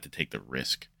 You don't have to take the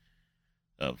risk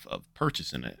of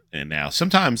purchasing it. And now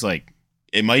sometimes like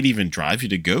it might even drive you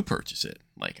to go purchase it.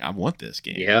 Like I want this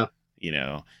game. Yeah.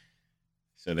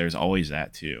 So there's always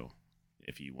that too.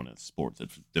 If you want to support the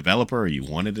developer or you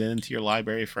want it into your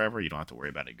library forever, you don't have to worry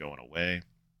about it going away.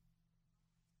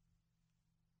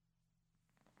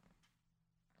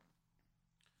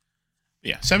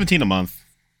 Yeah, $17 a month.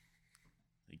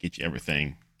 They get you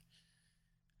everything.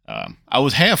 I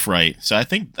was half right. So I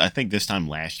think this time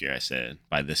last year I said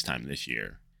by this time this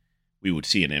year we would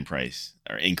see an increase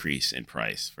in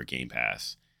price for Game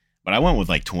Pass. But I went with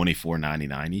like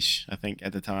 $24.99 each, I think,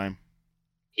 at the time.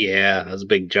 Yeah, that was a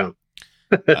big jump.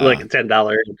 Like a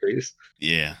 $10 increase.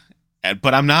 Yeah.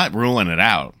 But I'm not ruling it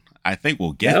out. I think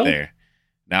we'll get there.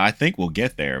 Now, I think we'll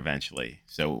get there eventually.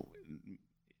 So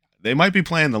they might be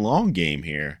playing the long game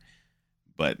here,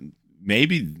 but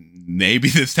maybe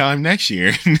this time next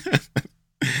year.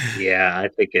 Yeah, I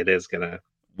think it is going to.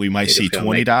 We might see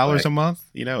 $20 a month.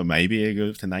 Maybe it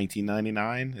goes to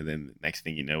 $19.99, and then next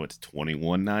thing you know, it's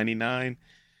 $21.99.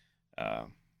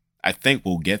 I think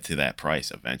we'll get to that price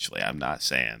eventually. I'm not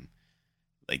saying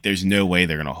like there's no way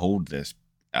they're going to hold this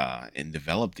and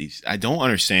develop these. I don't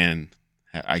understand.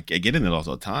 I get in it all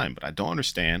the time, but I don't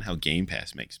understand how Game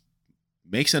Pass makes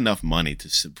enough money to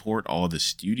support all the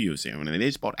studios there. When they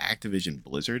just bought Activision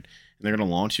Blizzard and they're going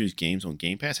to launch those games on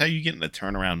Game Pass, how are you getting the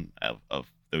turnaround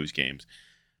of those games?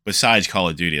 Besides Call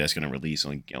of Duty, that's going to release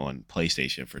on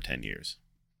PlayStation for 10 years.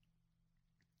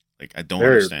 Like, I don't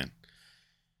understand.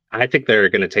 I think they're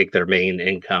going to take their main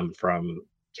income from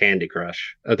Candy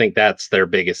Crush. I think that's their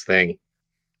biggest thing.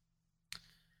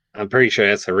 I'm pretty sure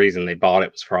that's the reason they bought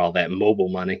it, was for all that mobile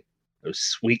money. Those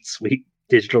sweet, sweet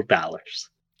digital dollars.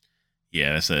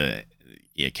 Yeah,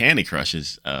 Candy Crush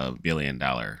is a $1 billion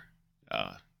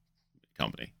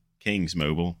company. King's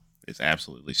Mobile is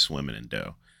absolutely swimming in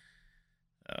dough.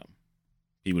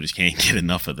 People just can't get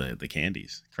enough of the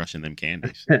candies, crushing them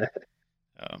candies.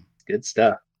 Good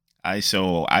stuff. I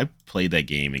played that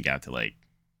game and got to like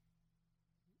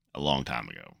a long time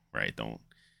ago, right? Don't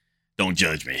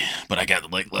judge me, but I got to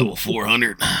like level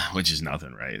 400, which is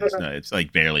nothing, right? It's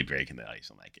like barely breaking the ice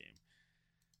on that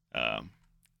game.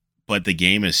 But the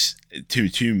game is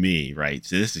to me, right?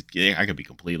 So I could be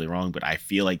completely wrong, but I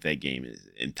feel like that game is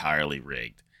entirely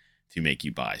rigged to make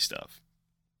you buy stuff.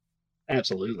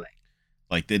 Absolutely.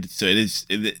 Like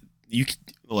you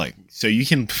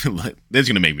can. This is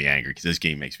gonna make me angry because this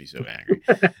game makes me so angry.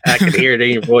 I can hear it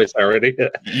in your voice already.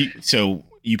 So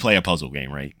you play a puzzle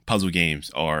game, right? Puzzle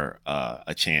games are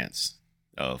a chance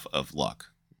of luck.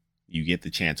 You get the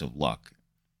chance of luck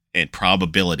and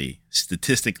probability,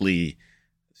 statistically,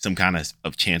 some kind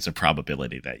of chance of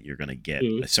probability that you're gonna get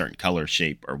a certain color,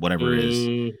 shape, or whatever it is.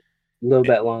 A little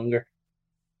bit longer.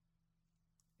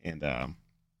 And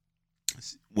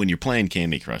when you're playing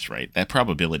Candy Crush, right, that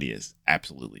probability is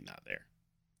absolutely not there.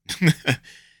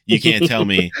 You can't tell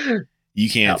me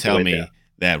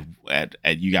that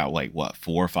at you got like what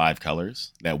 4 or 5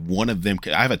 colors, that one of them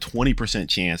I have a 20%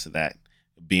 chance of that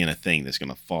being a thing that's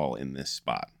going to fall in this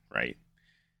spot, right?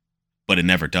 But it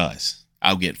never does.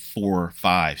 I'll get 4,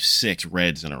 5, 6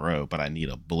 reds in a row, but I need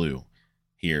a blue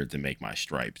here to make my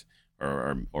stripes,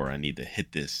 or I need to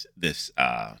hit this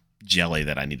jelly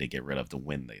that I need to get rid of to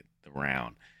win the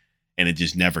round, and it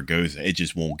just never goes. It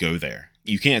just won't go there.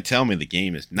 You can't tell me the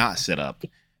game is not set up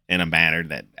in a manner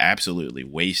that absolutely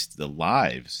wastes the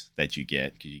lives that you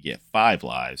get, because you get 5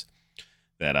 lives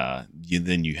that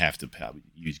then you have to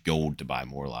use gold to buy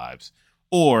more lives.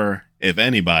 Or if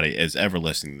anybody is ever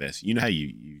listening to this, you know how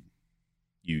you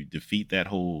defeat that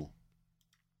whole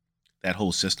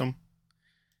system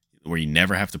where you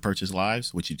never have to purchase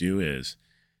lives. What you do is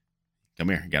come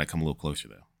here. You got to come a little closer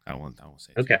though. I don't want to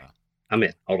say it. Okay. I'm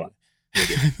in. Hold on.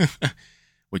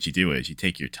 What you do is you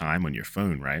take your time on your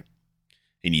phone, right?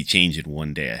 And you change it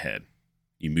 1 day ahead.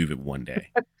 You move it 1 day.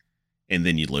 And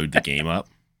then you load the game up.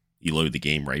 You load the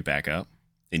game right back up.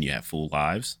 And you have full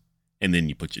lives. And then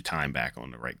you put your time back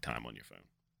on the right time on your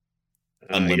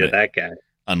phone. You're that guy.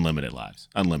 Unlimited lives.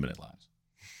 Unlimited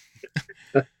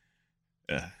lives.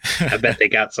 I bet they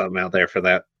got something out there for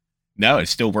that. No, it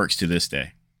still works to this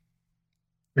day.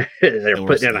 They're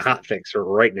putting in a hot fix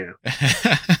right now.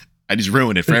 I just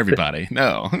ruined it for everybody.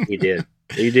 No. You did.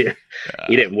 You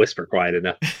didn't whisper quiet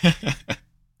enough.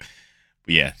 But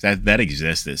yeah, that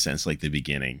existed since like the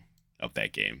beginning of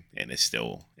that game, and it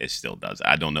still does.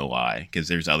 I don't know why, because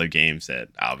there's other games that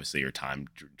obviously are time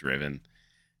driven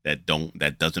that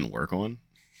doesn't work on.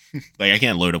 Like I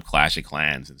can't load up Clash of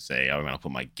Clans and say, "Oh, I'm gonna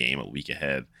put my game a week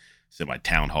ahead so my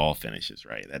town hall finishes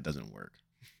right." That doesn't work.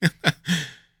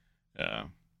 uh,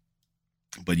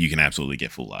 but you can absolutely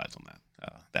get full lives on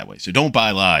that way. So don't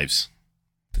buy lives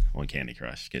on Candy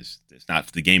Crush because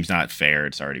the game's not fair.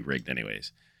 It's already rigged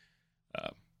anyways.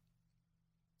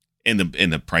 And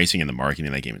the pricing and the marketing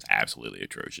in that game is absolutely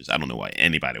atrocious. I don't know why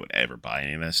anybody would ever buy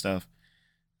any of that stuff,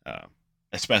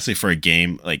 especially for a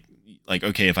game like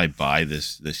okay, if I buy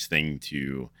this thing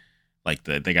to like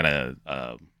they got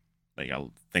a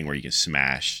thing where you can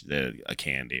smash a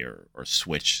candy or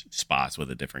switch spots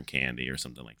with a different candy or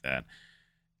something like that.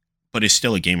 But it's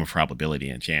still a game of probability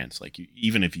and chance. Like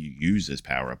even if you use this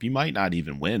power up, you might not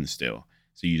even win still.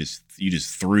 So you just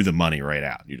threw the money right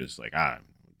out. You're just like, I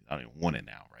don't even want it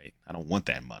now, right? I don't want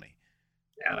that money.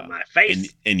 Out of my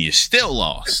face. And you still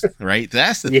lost, right?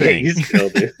 That's the yeah, thing. You still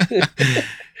do.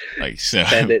 Like so,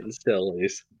 spend it and still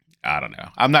lose. I don't know.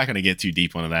 I'm not going to get too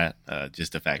deep into that.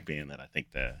 Just the fact being that I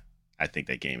think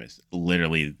that game is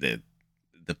literally the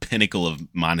pinnacle of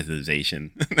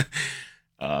monetization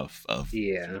of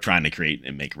trying to create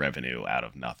and make revenue out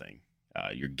of nothing.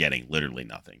 You're getting literally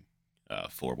nothing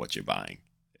for what you're buying.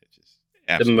 It's just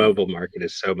the mobile market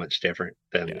is so much different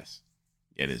than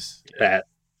it is that.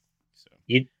 So.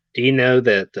 Do you know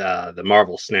that the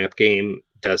Marvel Snap game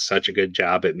does such a good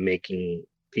job at making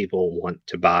people want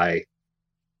to buy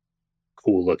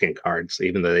cool looking cards,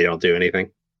 even though they don't do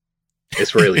anything?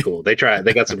 It's really cool. They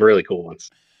got some really cool ones.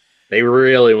 They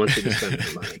really want you to spend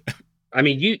the money. I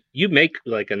mean, you make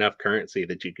like enough currency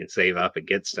that you can save up and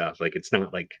get stuff. Like it's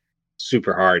not like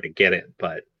super hard to get it,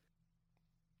 but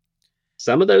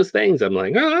some of those things I'm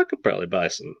like, oh, I could probably buy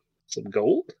some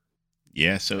gold.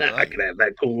 Yeah, so I could have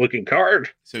that cool looking card.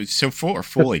 So for a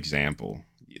full example,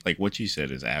 like what you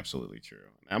said is absolutely true.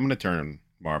 I'm going to turn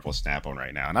Marvel Snap on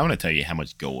right now, and I'm going to tell you how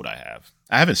much gold I have.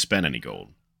 I haven't spent any gold,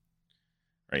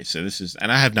 right? So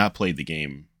and I have not played the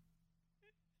game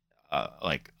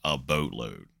like a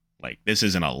boatload. Like this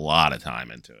isn't a lot of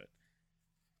time into it.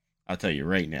 I'll tell you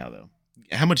right now, though.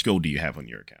 How much gold do you have on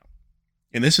your account?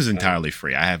 And this is entirely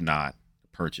free. I have not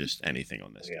purchased anything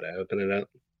on this. I gotta open it up.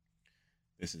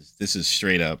 This is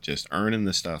straight up just earning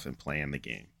the stuff and playing the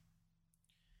game.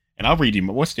 And I'll read you.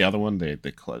 What's the other one?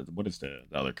 What is the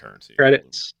other currency?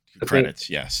 Credits. Credits.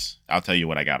 Yes, I'll tell you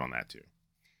what I got on that too.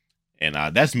 And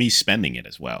that's me spending it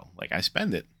as well. Like I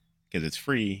spend it because it's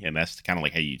free, and that's kind of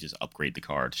like how you just upgrade the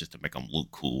cards just to make them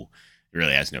look cool. It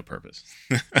really has no purpose.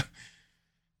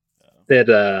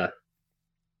 The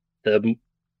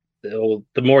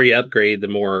more you upgrade, the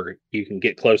more you can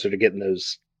get closer to getting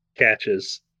those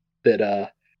catches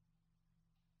that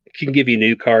can give you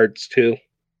new cards too.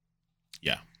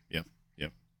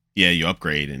 Yeah, you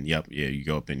upgrade and you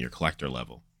go up in your collector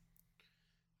level.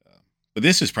 But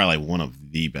this is probably one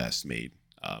of the best made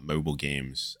mobile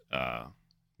games,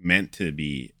 meant to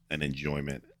be an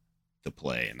enjoyment to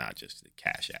play and not just to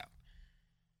cash out.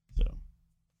 So.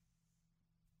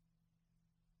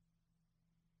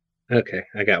 Okay,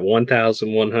 I got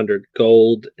 1,100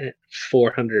 gold and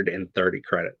 430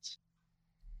 credits.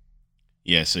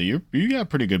 Yeah, so you got a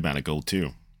pretty good amount of gold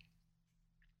too.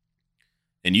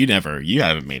 And you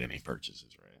haven't made any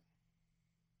purchases, right?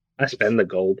 I spend the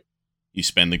gold. You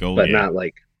spend the gold, but not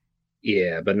like,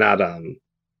 not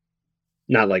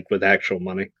like with actual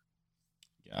money.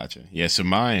 Gotcha. Yeah, so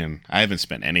mine, I haven't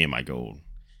spent any of my gold,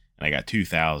 and I got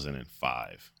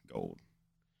 2,005 gold.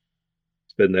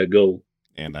 Spend that gold.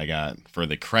 And I got, for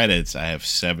the credits, I have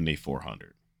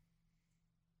 7,400.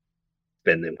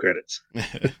 Spend them credits.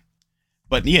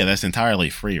 But yeah, that's entirely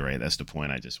free, right? That's the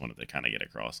point I just wanted to kind of get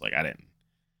across. Like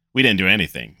we didn't do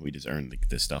anything. We just earned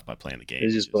this stuff by playing the game. We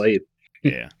just played.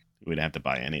 Yeah, we didn't have to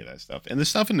buy any of that stuff. And the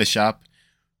stuff in the shop,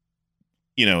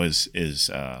 is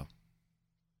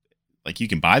like you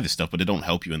can buy the stuff, but it don't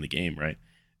help you in the game, right?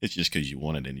 It's just because you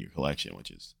want it in your collection,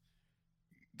 which is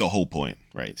the whole point,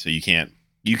 right? So you can't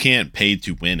pay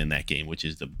to win in that game, which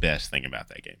is the best thing about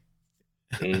that game.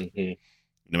 Mm-hmm.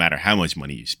 No matter how much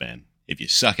money you spend, if you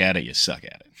suck at it, you suck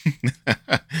at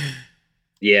it.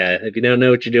 Yeah, if you don't know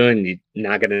what you're doing, you're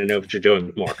not going to know what you're doing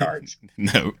with more cards.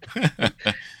 No.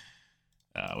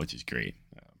 Which is great.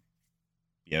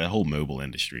 Yeah, the whole mobile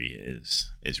industry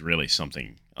is really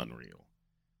something unreal.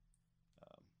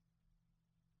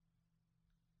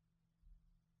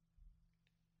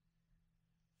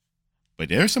 But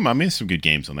there's some good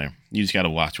games on there. You just got to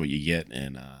watch what you get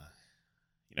and,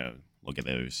 look at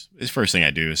those. This first thing I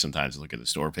do is sometimes look at the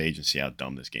store page and see how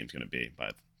dumb this game's going to be,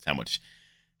 but how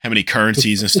many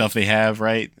currencies and stuff they have,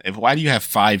 right? Why do you have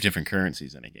 5 different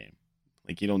currencies in a game?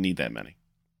 Like, you don't need that many.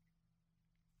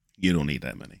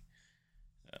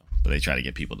 But they try to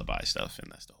get people to buy stuff,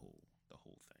 and that's the whole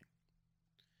thing.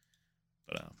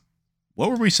 But what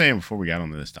were we saying before we got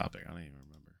onto this topic? I don't even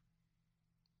remember.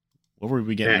 What were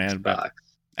we getting mad about?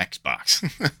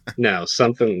 Xbox. No,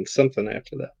 something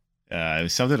after that. It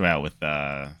was something about with.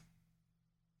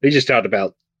 We just talked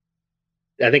about.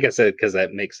 I think I said because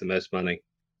that makes the most money.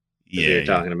 Yeah, you're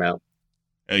talking about.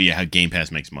 Oh yeah, how Game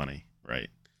Pass makes money, right?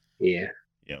 Yeah.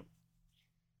 Yep.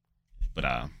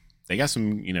 But they got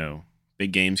some,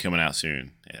 big games coming out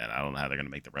soon, and I don't know how they're going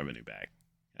to make the revenue back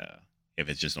if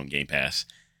it's just on Game Pass.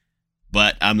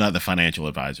 But I'm not the financial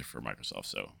advisor for Microsoft,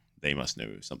 so they must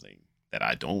know something that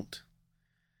I don't.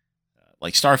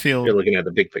 Like Starfield, you're looking at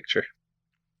the big picture.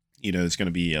 It's going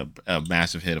to be a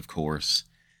massive hit, of course.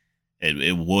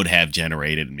 It would have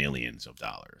generated millions of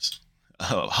dollars,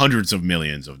 hundreds of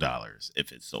millions of dollars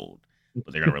if it's sold.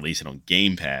 But they're going to release it on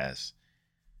Game Pass.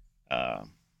 I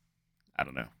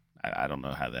don't know. I don't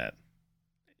know how that.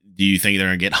 Do you think they're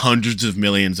going to get hundreds of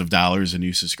millions of dollars in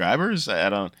new subscribers? I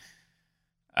don't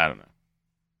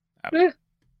know.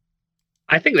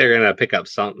 I think they're going to pick up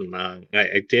something.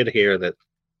 I did hear that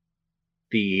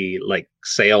the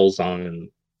sales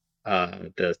on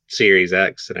the Series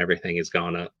X and everything has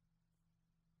gone up.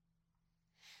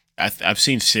 I've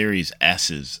seen Series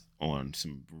S's on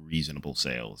some reasonable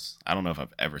sales. I don't know if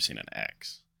I've ever seen an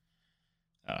X.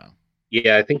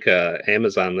 Yeah, I think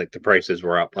Amazon, the prices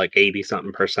were up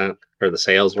 80-something%, or the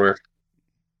sales were.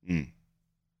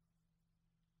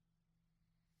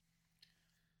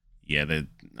 Yeah,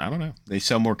 I don't know. They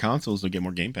sell more consoles, they'll get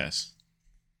more Game Pass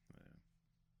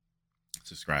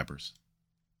subscribers.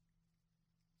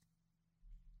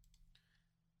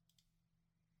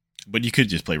 But you could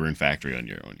just play Rune Factory on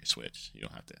your Switch. You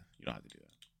don't have to do that.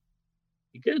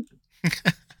 You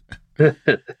could.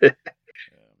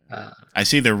 I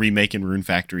see they're remaking Rune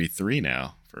Factory 3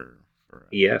 now for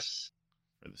yes,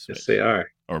 for the Switch. Yes, they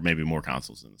are, or maybe more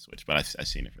consoles than the Switch. But I've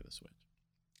seen it for the Switch.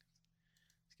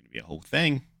 It's gonna be a whole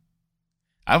thing.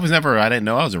 I didn't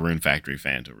know I was a Rune Factory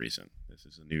fan until recent. This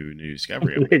is a new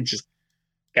discovery. It just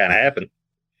kind of happened.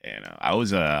 And I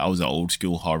was an old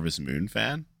school Harvest Moon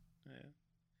fan,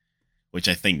 which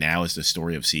I think now is the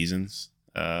Story of Seasons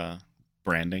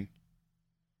branding.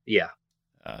 Yeah.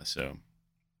 So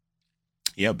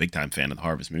yeah, big time fan of the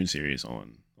Harvest Moon series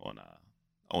on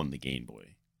the Game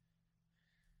Boy.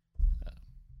 But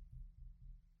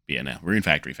yeah, no, Rune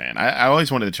Factory fan. I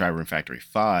always wanted to try Rune Factory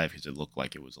 5 because it looked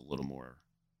like it was a little more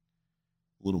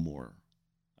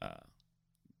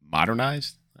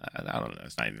modernized. I don't know.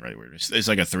 It's not even the right word. It's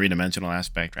like a 3-dimensional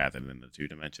aspect rather than the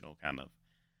 2-dimensional kind of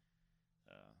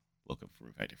look of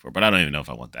Rune Factory 4. But I don't even know if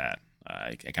I want that.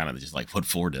 I kind of just like what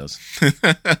 4 does.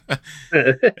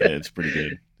 It's pretty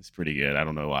good. It's pretty good. I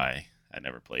don't know why I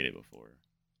never played it before.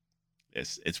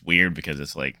 It's weird because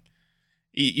it's like,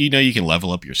 you can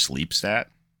level up your sleep stat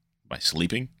by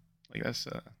sleeping. Like that's.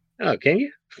 Oh, can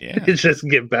you? Yeah. It's just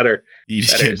get better. You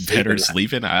just get better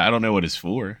sleeping. I don't know what it's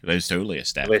for. There's totally a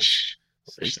stat. Wish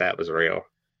that was real.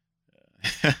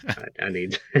 I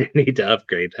need to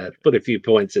upgrade that. Put a few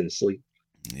points in sleep.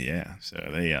 Yeah, so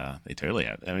they totally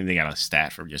have. I mean, they got a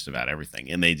stat for just about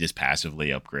everything, and they just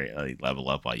passively upgrade, level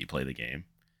up while you play the game.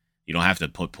 You don't have to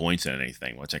put points in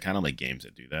anything, which I kind of like games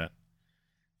that do that.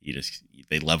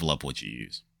 They level up what you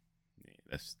use.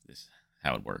 That's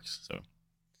how it works. So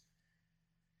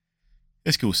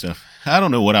it's cool stuff. I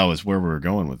don't know where we were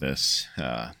going with this.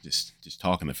 Just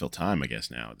talking to fill time, I guess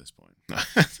now at this point.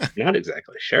 Not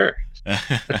exactly sure.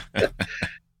 I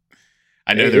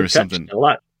know there was something a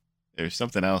lot. There's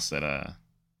something else that I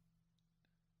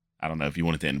don't know if you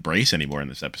wanted to embrace anymore in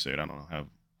this episode. I don't know how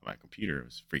my computer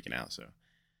was freaking out. So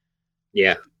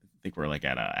yeah, I think we're like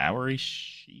at an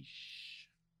hour-ish,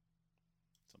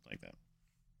 something like that.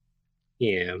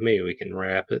 Yeah, maybe we can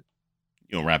wrap it.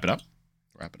 You want to wrap it up?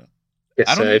 Wrap it up.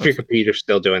 Yes, if your computer's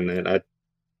still doing that,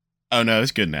 oh no,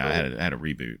 it's good now. I had a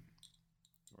reboot.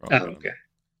 Oh, okay.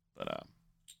 But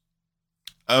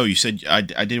you said I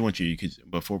did want you because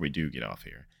before we do get off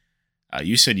here,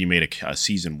 you said you made a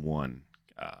season 1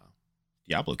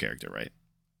 Diablo character, right?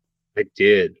 I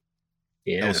did.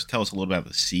 Yeah. Tell us a little about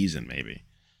the season, maybe.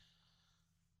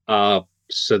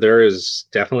 So there is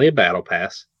definitely a battle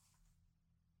pass.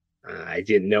 I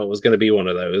didn't know it was going to be one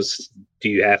of those. Do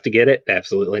you have to get it?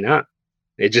 Absolutely not.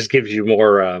 It just gives you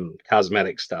more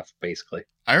cosmetic stuff, basically.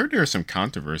 I heard there was some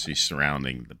controversy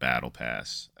surrounding the battle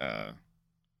pass.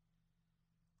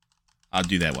 I'll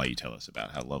do that while you tell us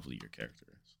about how lovely your character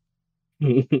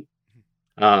is.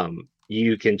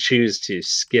 You can choose to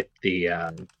skip the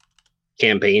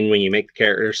campaign when you make the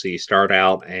character. So you start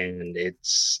out and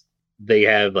they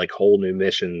have whole new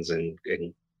missions and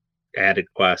added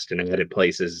quests and added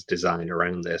places designed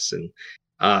around this. And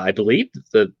I believe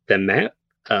the map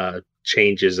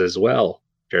changes as well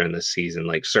during this season.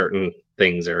 Like certain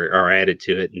things are added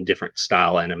to it in different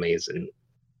style enemies, and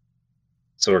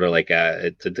sort of like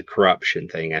the corruption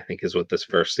thing, I think, is what this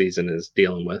first season is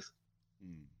dealing with.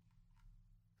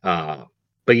 But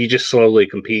you just slowly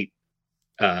compete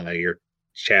your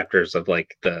chapters of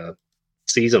like the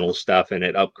seasonal stuff, and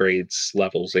it upgrades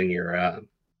levels in your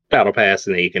battle pass,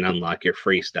 and then you can unlock your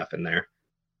free stuff in there.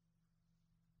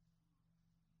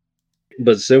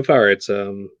 But so far, it's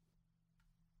been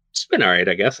all right,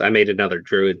 I guess. I made another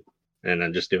druid, and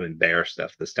I'm just doing bear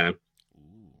stuff this time.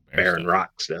 Ooh, Bear and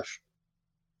rock stuff.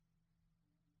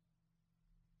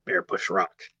 Bear push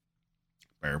rock.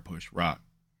 Bear push rock.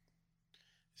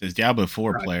 It says Diablo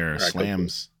 4 player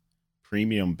slams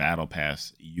premium battle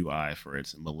pass UI for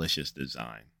its malicious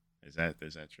design. Is that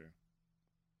true?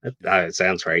 It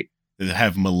sounds right. Does it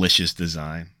have malicious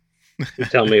design?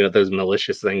 Tell me what those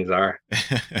malicious things are.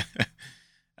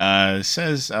 It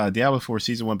says Diablo 4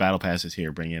 Season 1 Battle Pass is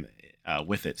here, bringing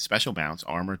with it special mounts,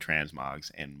 armor,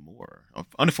 transmogs, and more.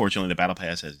 Unfortunately, the Battle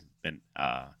Pass has been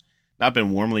not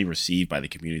been warmly received by the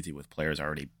community, with players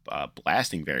already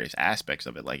blasting various aspects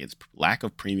of it, like its lack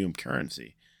of premium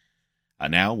currency.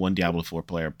 Now, one Diablo 4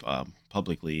 player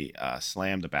publicly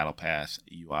slammed the Battle Pass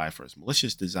UI for its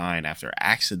malicious design after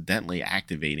accidentally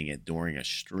activating it during a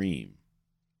stream.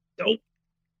 Nope.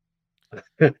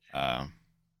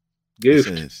 This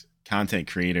is content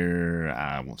creator.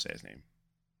 I won't say his name.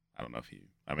 I don't know if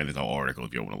there's a whole article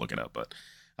if you want to look it up, but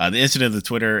the incident of the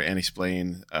Twitter and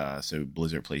explain. So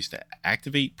Blizzard placed the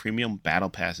activate premium battle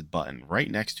pass button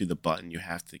right next to the button you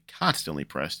have to constantly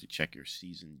press to check your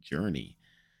season journey.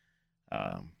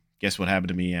 Guess what happened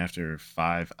to me after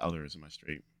 5 others in my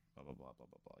streak? Blah blah blah blah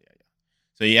blah blah. Yeah.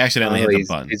 So he accidentally hit the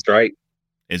button. He's right.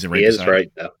 Is it right? He is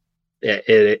right though. Yeah,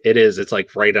 it is. It's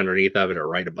like right underneath of it or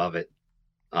right above it.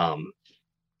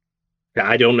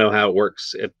 I don't know how it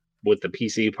works with the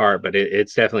PC part, but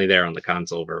it's definitely there on the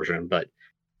console version. But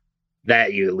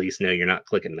that you at least know you're not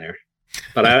clicking there.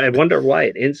 But I wonder why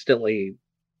it instantly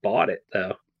bought it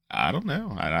though. I don't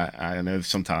know. I know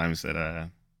sometimes that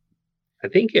I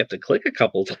think you have to click a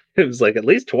couple times, like at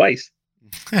least twice.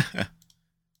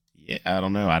 Yeah, I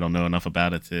don't know. I don't know enough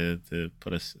about it to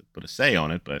put a say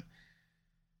on it, but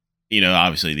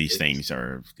obviously these things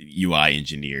are UI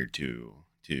engineered to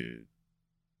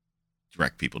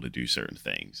direct people to do certain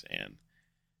things, and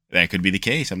that could be the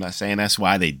case. I'm not saying that's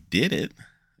why they did it,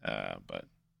 but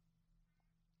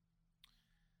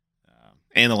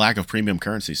and the lack of premium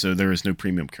currency. So there is no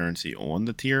premium currency on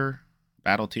the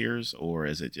battle tiers, or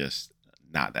is it just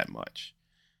not that much?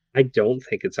 I don't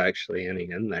think it's actually any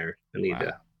in there. I need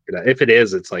to. If it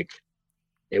is, it's like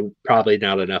it probably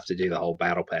not enough to do the whole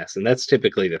battle pass, and that's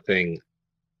typically the thing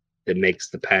that makes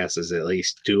the passes at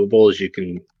least doable, is you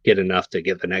can get enough to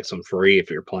get the next one free if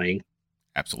you're playing.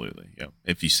 Absolutely, yeah.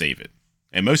 If you save it,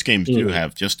 and most games do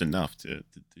have just enough to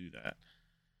do that.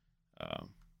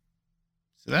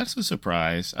 So that's a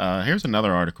surprise. Here's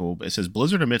another article. It says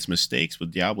Blizzard admits mistakes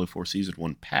with Diablo 4 Season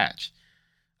 1 patch.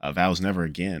 Vows never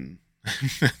again.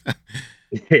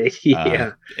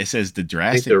 Yeah. It says the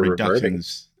drastic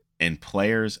reductions in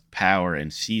players' power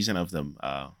and season of the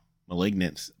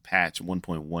Malignance patch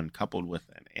 1.1, coupled with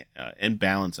an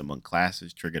imbalance among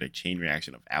classes, triggered a chain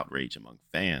reaction of outrage among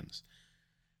fans.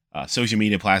 Social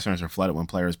media platforms were flooded when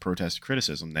players protested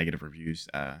criticism. Negative reviews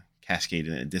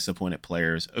cascaded, and disappointed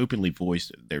players openly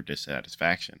voiced their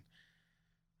dissatisfaction.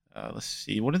 Let's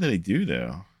see. What did they do,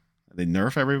 though? They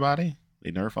nerf everybody?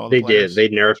 They nerf all the players? They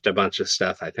nerfed a bunch of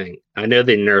stuff, I think. I know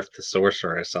they nerfed the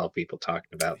sorcerer. I saw people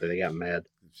talking about that. They got mad.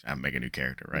 I'll make a new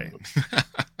character, right?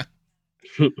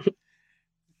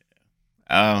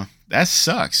 That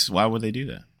sucks. Why would they do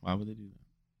that? Let's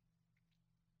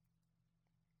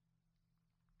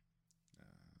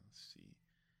see.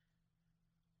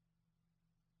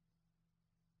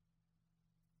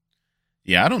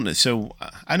 Yeah, I don't know. So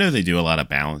I know they do a lot of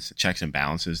checks and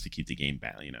balances to keep the game,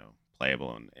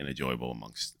 playable and enjoyable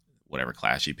amongst whatever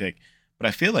class you pick. But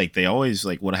I feel like they always,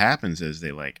 like, what happens is they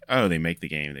they make the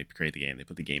game, they create the game, they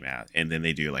put the game out, and then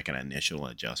they do like an initial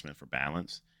adjustment for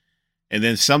balance. And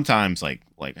then sometimes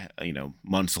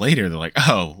months later, they're like,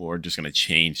 oh, we're just going to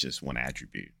change this one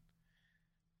attribute.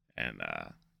 And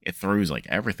it throws like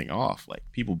everything off. Like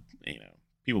people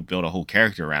build a whole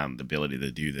character around the ability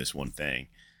to do this one thing.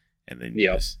 And then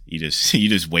you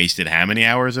just wasted how many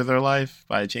hours of their life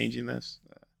by changing this?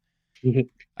 I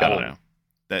don't know.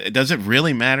 Does it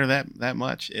really matter that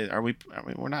much?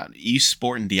 We're not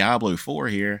e-sporting Diablo 4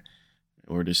 here.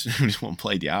 We just want to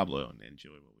play Diablo and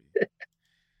enjoy what we.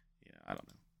 I don't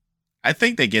know. I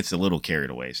think that gets a little carried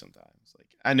away sometimes. Like,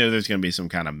 I know there's going to be some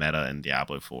kind of meta in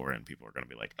Diablo 4, and people are going to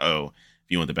be like, "Oh, if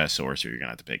you want the best sorcerer, you're going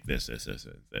to have to pick this, this, this,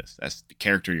 this. That's the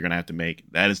character you're going to have to make.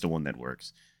 That is the one that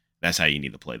works. That's how you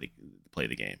need to play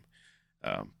the game."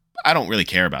 I don't really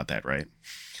care about that, right?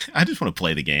 I just want to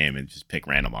play the game and just pick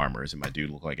random armors, and my dude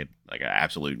look like an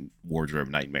absolute wardrobe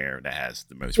nightmare that has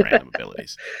the most random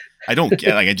abilities. I don't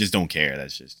like. I just don't care.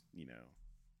 That's just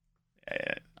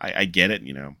I get it.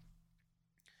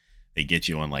 They get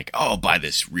you on like, oh, buy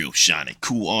this real shiny,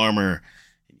 cool armor,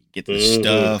 and you get this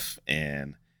stuff.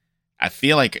 And I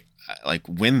feel like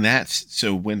when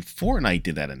when Fortnite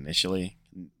did that initially,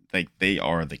 like they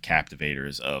are the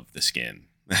captivators of the skin.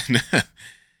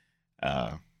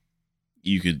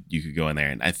 You could go in there,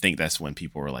 and I think that's when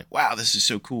people were like, wow, this is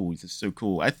so cool. This is so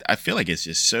cool. I feel like it's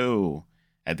just so,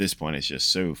 at this point, it's just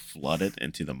so flooded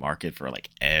into the market for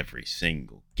like every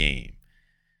single game.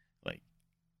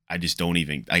 I just don't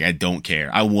even, I don't care.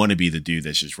 I want to be the dude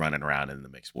that's just running around in the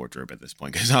mixed wardrobe at this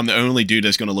point, because I'm the only dude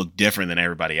that's going to look different than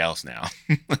everybody else now.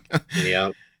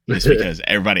 Yeah. Just because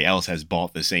everybody else has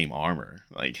bought the same armor.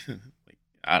 Like,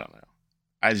 I don't know.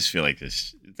 I just feel like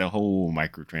the whole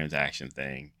microtransaction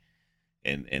thing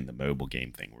and the mobile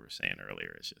game thing we were saying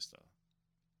earlier is just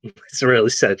it's really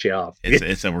set you off.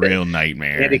 It's a real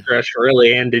nightmare. Candy Crush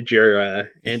really ended your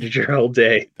whole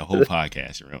day. The whole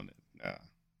podcast ruined it.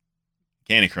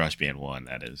 Candy Crush being one,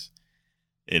 it is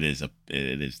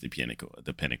the pinnacle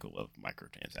of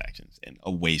microtransactions and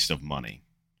a waste of money.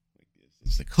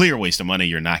 It's a clear waste of money.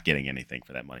 You're not getting anything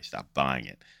for that money. Stop buying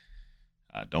it.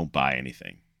 Don't buy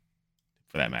anything,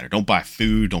 for that matter. Don't buy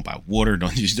food. Don't buy water.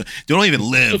 Don't even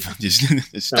live.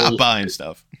 Just stop buying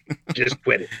stuff. Just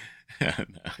quit it.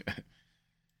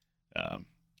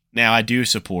 Now I do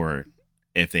support,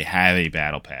 if they have a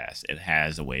battle pass, it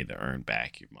has a way to earn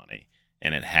back your money.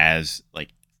 And it has, like,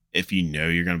 if you know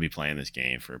you're going to be playing this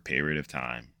game for a period of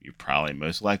time, you're probably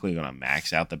most likely going to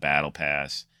max out the battle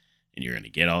pass, and you're going to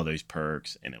get all those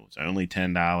perks, and it was only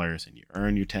 $10, and you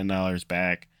earn your $10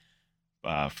 back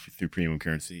through premium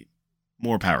currency.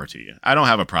 More power to you. I don't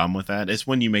have a problem with that. It's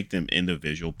when you make them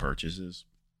individual purchases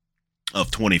of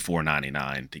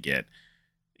 $24.99 to get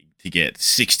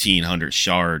 1,600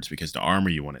 shards, because the armor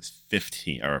you want is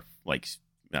 15, or like,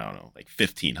 I don't know, like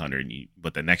 1,500,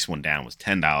 but the next one down was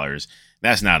 $10.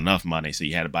 That's not enough money, so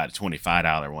you had to buy the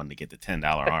 $25 one to get the $10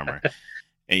 armor.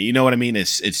 And you know what I mean?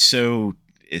 It's so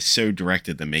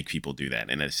directed to make people do that,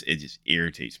 and it just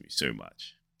irritates me so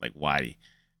much. Like, why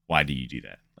do you do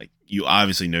that? Like, you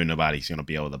obviously know nobody's going to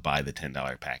be able to buy the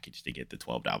 $10 package to get the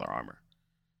 $12 armor,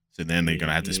 so then they're going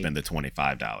to have to spend the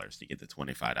 $25 to get the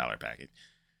 $25 package.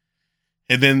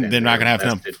 And then they're not going to have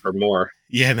enough for more.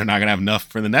 Yeah, they're not going to have enough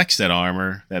for the next set of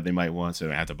armor that they might want, so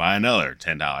they have to buy another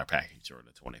 $10 package or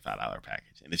the $25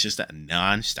 package. And it's just a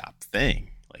nonstop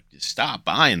thing. Like, just stop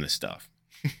buying this stuff.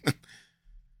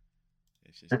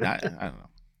 It's just not, I don't know.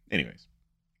 Anyways,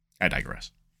 I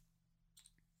digress.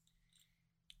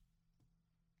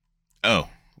 Oh,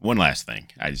 one last thing.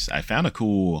 I found a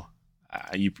cool,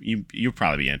 you'll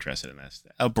probably be interested in this,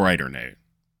 a brighter note.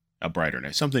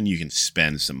 Something you can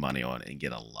spend some money on and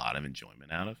get a lot of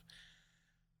enjoyment out of.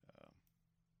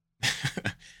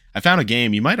 I found a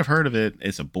game. You might have heard of it.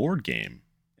 It's a board game.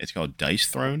 It's called Dice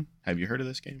Throne. Have you heard of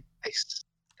this game?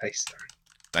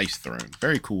 Dice Throne.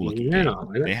 Very cool looking game.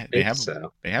 They have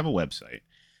a website.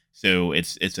 So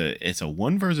it's a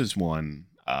 1 versus 1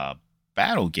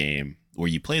 battle game where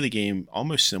you play the game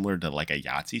almost similar to like a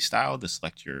Yahtzee style to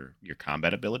select your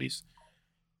combat abilities.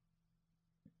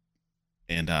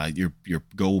 And your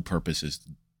goal purpose is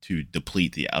to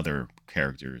deplete the other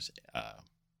character's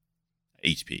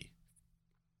HP.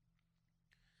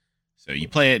 So you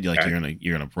play it, like,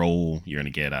 you're gonna roll. You're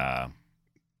gonna get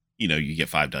you get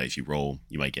 5 dice. You roll.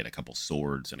 You might get a couple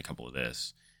swords and a couple of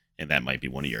this, and that might be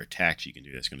one of your attacks you can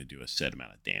do. That's going to do a set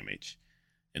amount of damage,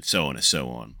 and so on and so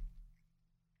on.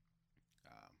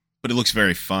 But it looks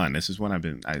very fun. This is one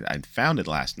I found it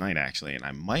last night, actually, and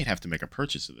I might have to make a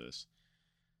purchase of this.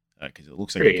 Because it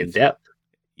looks like very in depth.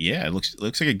 Yeah, it looks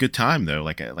like a good time though,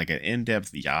 like an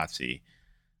in-depth Yahtzee,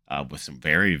 with some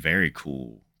very, very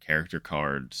cool character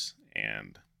cards,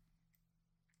 and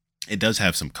it does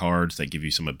have some cards that give you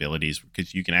some abilities,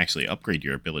 because you can actually upgrade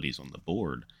your abilities on the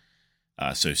board.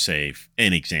 So, say,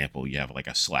 an example, you have like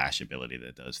a slash ability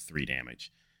that does 3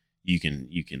 damage. You can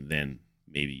then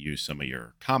maybe use some of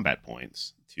your combat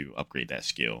points to upgrade that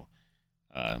skill,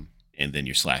 and then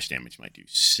your slash damage might do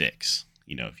 6.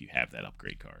 If you have that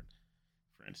upgrade card,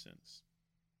 for instance.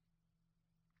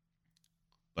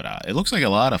 But it looks like a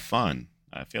lot of fun.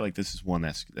 I feel like this is one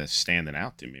that's standing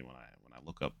out to me when I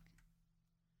look up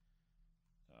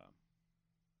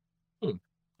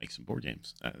like some board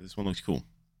games. This one looks cool.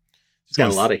 It's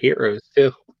got a lot of heroes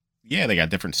too. Yeah, they got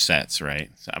different sets,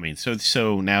 right? So, I mean,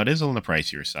 so now it is on the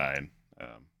pricier side.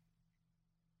 Um,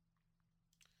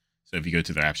 so if you go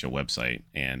to their actual website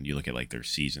and you look at like their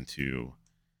season 2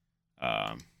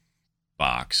 um,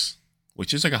 box,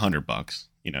 which is like $100,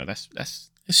 that's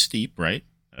steep, right?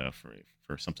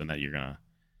 For something that you're gonna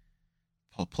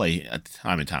play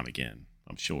time and time again,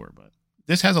 I'm sure. But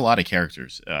this has a lot of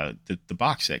characters. The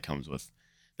box set comes with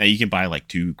now you can buy like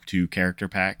two character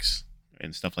packs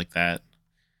and stuff like that,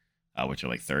 which are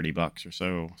like $30 or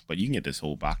so. But you can get this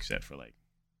whole box set for like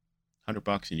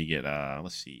 $100, and you get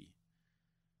let's see,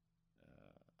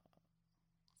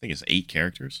 I think it's 8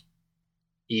 characters.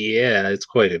 Yeah, it's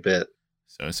quite a bit.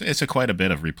 So it's quite a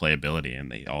bit of replayability,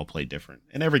 and they all play different.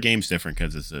 And every game's different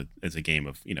because it's a game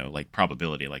of like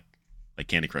probability, like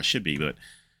Candy Crush should be. But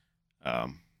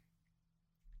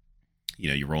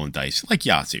you're rolling dice like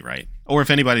Yahtzee, right? Or if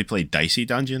anybody played Dicey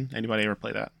Dungeon, anybody ever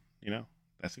play that?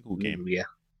 That's a cool game. Ooh, yeah,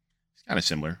 it's kind of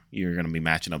similar. You're going to be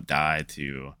matching up die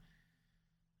to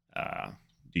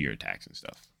do your attacks and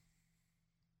stuff.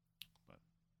 But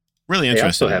really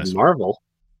interesting. They also have Marvel.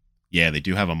 Yeah, they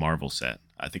do have a Marvel set.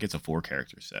 I think it's a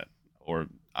 4-character set. Or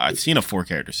I've seen a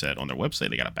 4-character set on their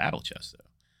website. They got a battle chest though.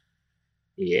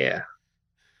 Yeah.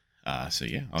 So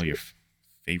yeah, all your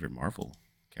favorite Marvel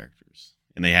characters,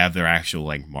 and they have their actual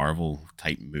like Marvel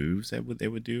type moves that they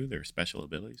would do, their special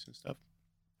abilities and stuff.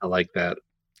 I like that.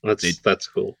 That's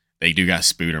cool. They do got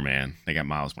Spooderman. They got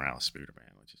Miles Morales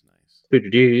Spooderman, which is nice.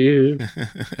 Spooder-Doo,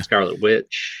 Scarlet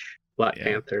Witch, Black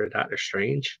Panther, Doctor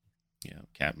Strange. Yeah,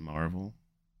 Captain Marvel.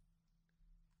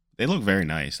 They look very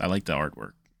nice. I like the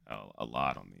artwork a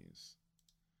lot on these.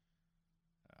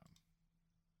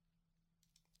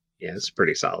 Yeah, it's a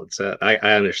pretty solid set. I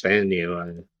understand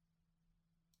you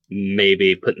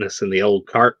maybe putting this in the old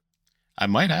cart. I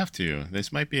might have to.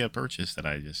 This might be a purchase that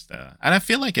I just... and I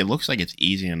feel like it looks like it's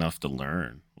easy enough to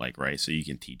learn, like, right? So you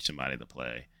can teach somebody to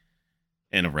play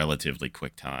in a relatively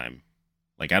quick time.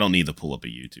 Like, I don't need to pull up a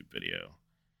YouTube video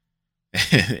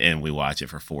and we watch it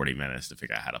for 40 minutes to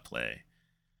figure out how to play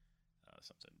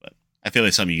something. But I feel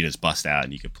like something you can just bust out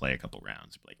and you could play a couple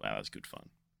rounds. Be like, wow, that was good fun.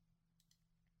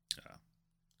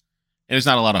 And it's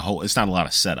not a lot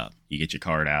of setup. You get your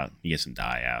card out, you get some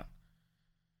die out,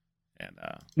 and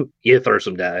you throw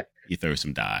some die. You throw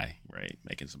some die, right?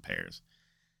 Making some pairs.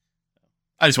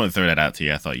 I just want to throw that out to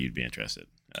you. I thought you'd be interested.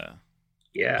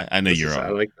 Yeah, I know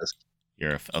I like this.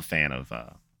 You're a fan of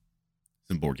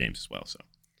some board games as well, so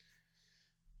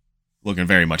looking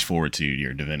very much forward to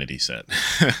your Divinity set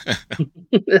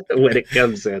when it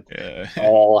comes in.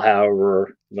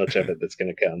 However much of it that's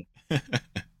going to come.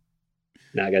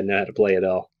 Not gonna know how to play it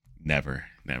all. Never.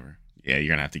 Yeah, you're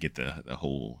gonna have to get the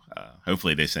whole.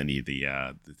 Hopefully, they send you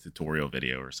the tutorial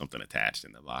video or something attached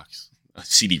in the box. A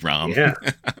CD-ROM. Yeah,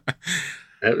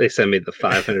 they send me the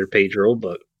 500-page rule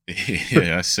book.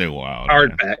 Yeah, that's so wild.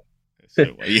 Hardback. Yeah,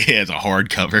 it's a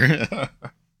hardcover.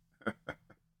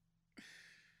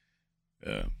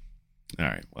 All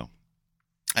right. Well,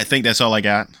 I think that's all I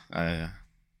got.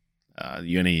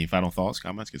 You any final thoughts,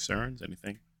 comments, concerns,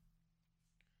 anything?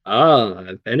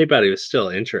 If anybody was still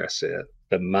interested,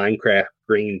 the Minecraft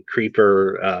Green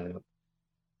Creeper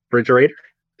refrigerator,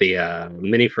 the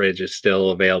mini fridge is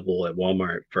still available at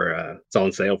Walmart for it's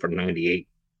on sale for $98,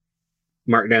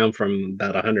 marked down from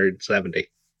about $170.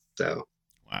 So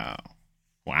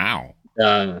wow,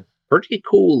 pretty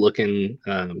cool looking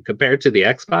compared to the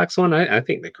Xbox one. I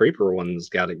think the Creeper one's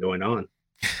got it going on.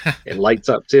 It lights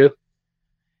up too.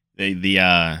 The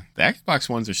Xbox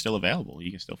ones are still available.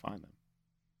 You can still find them.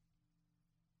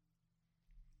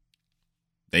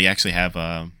 They actually have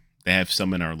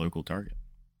some in our local Target.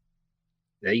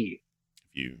 Hey.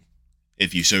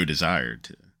 If you so desired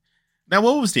to. Now,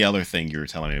 what was the other thing you were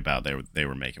telling me about they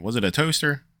were making? Was it a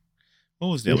toaster? What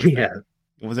was the other thing?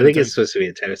 I think it's supposed to be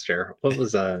a toaster. What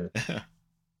was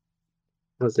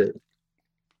was it?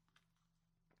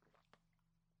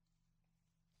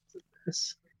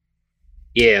 This?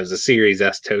 Yeah, it was a Series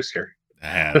S toaster.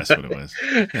 Yeah, that's what it was.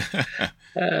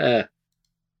 Oh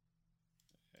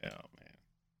man.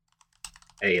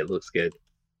 Hey, it looks good.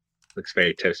 Looks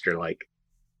very toaster-like.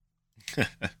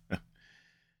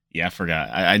 Yeah, I forgot.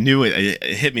 I knew it. It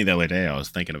hit me the other day. I was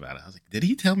thinking about it. I was like, did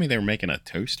he tell me they were making a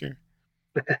toaster?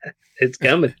 It's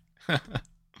coming.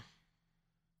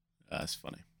 That's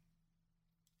funny.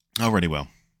 Alrighty, well.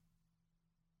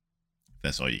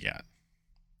 That's all you got.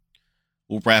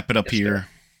 We'll wrap it up here. Sir.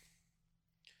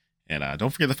 And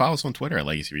don't forget to follow us on Twitter at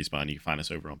Legacy Respawn. You can find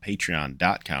us over on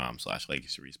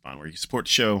patreon.com/Legacy Respawn, where you can support the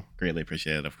show. Greatly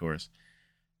appreciate it, of course.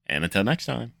 And until next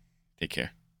time, take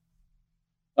care.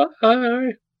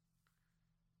 Bye.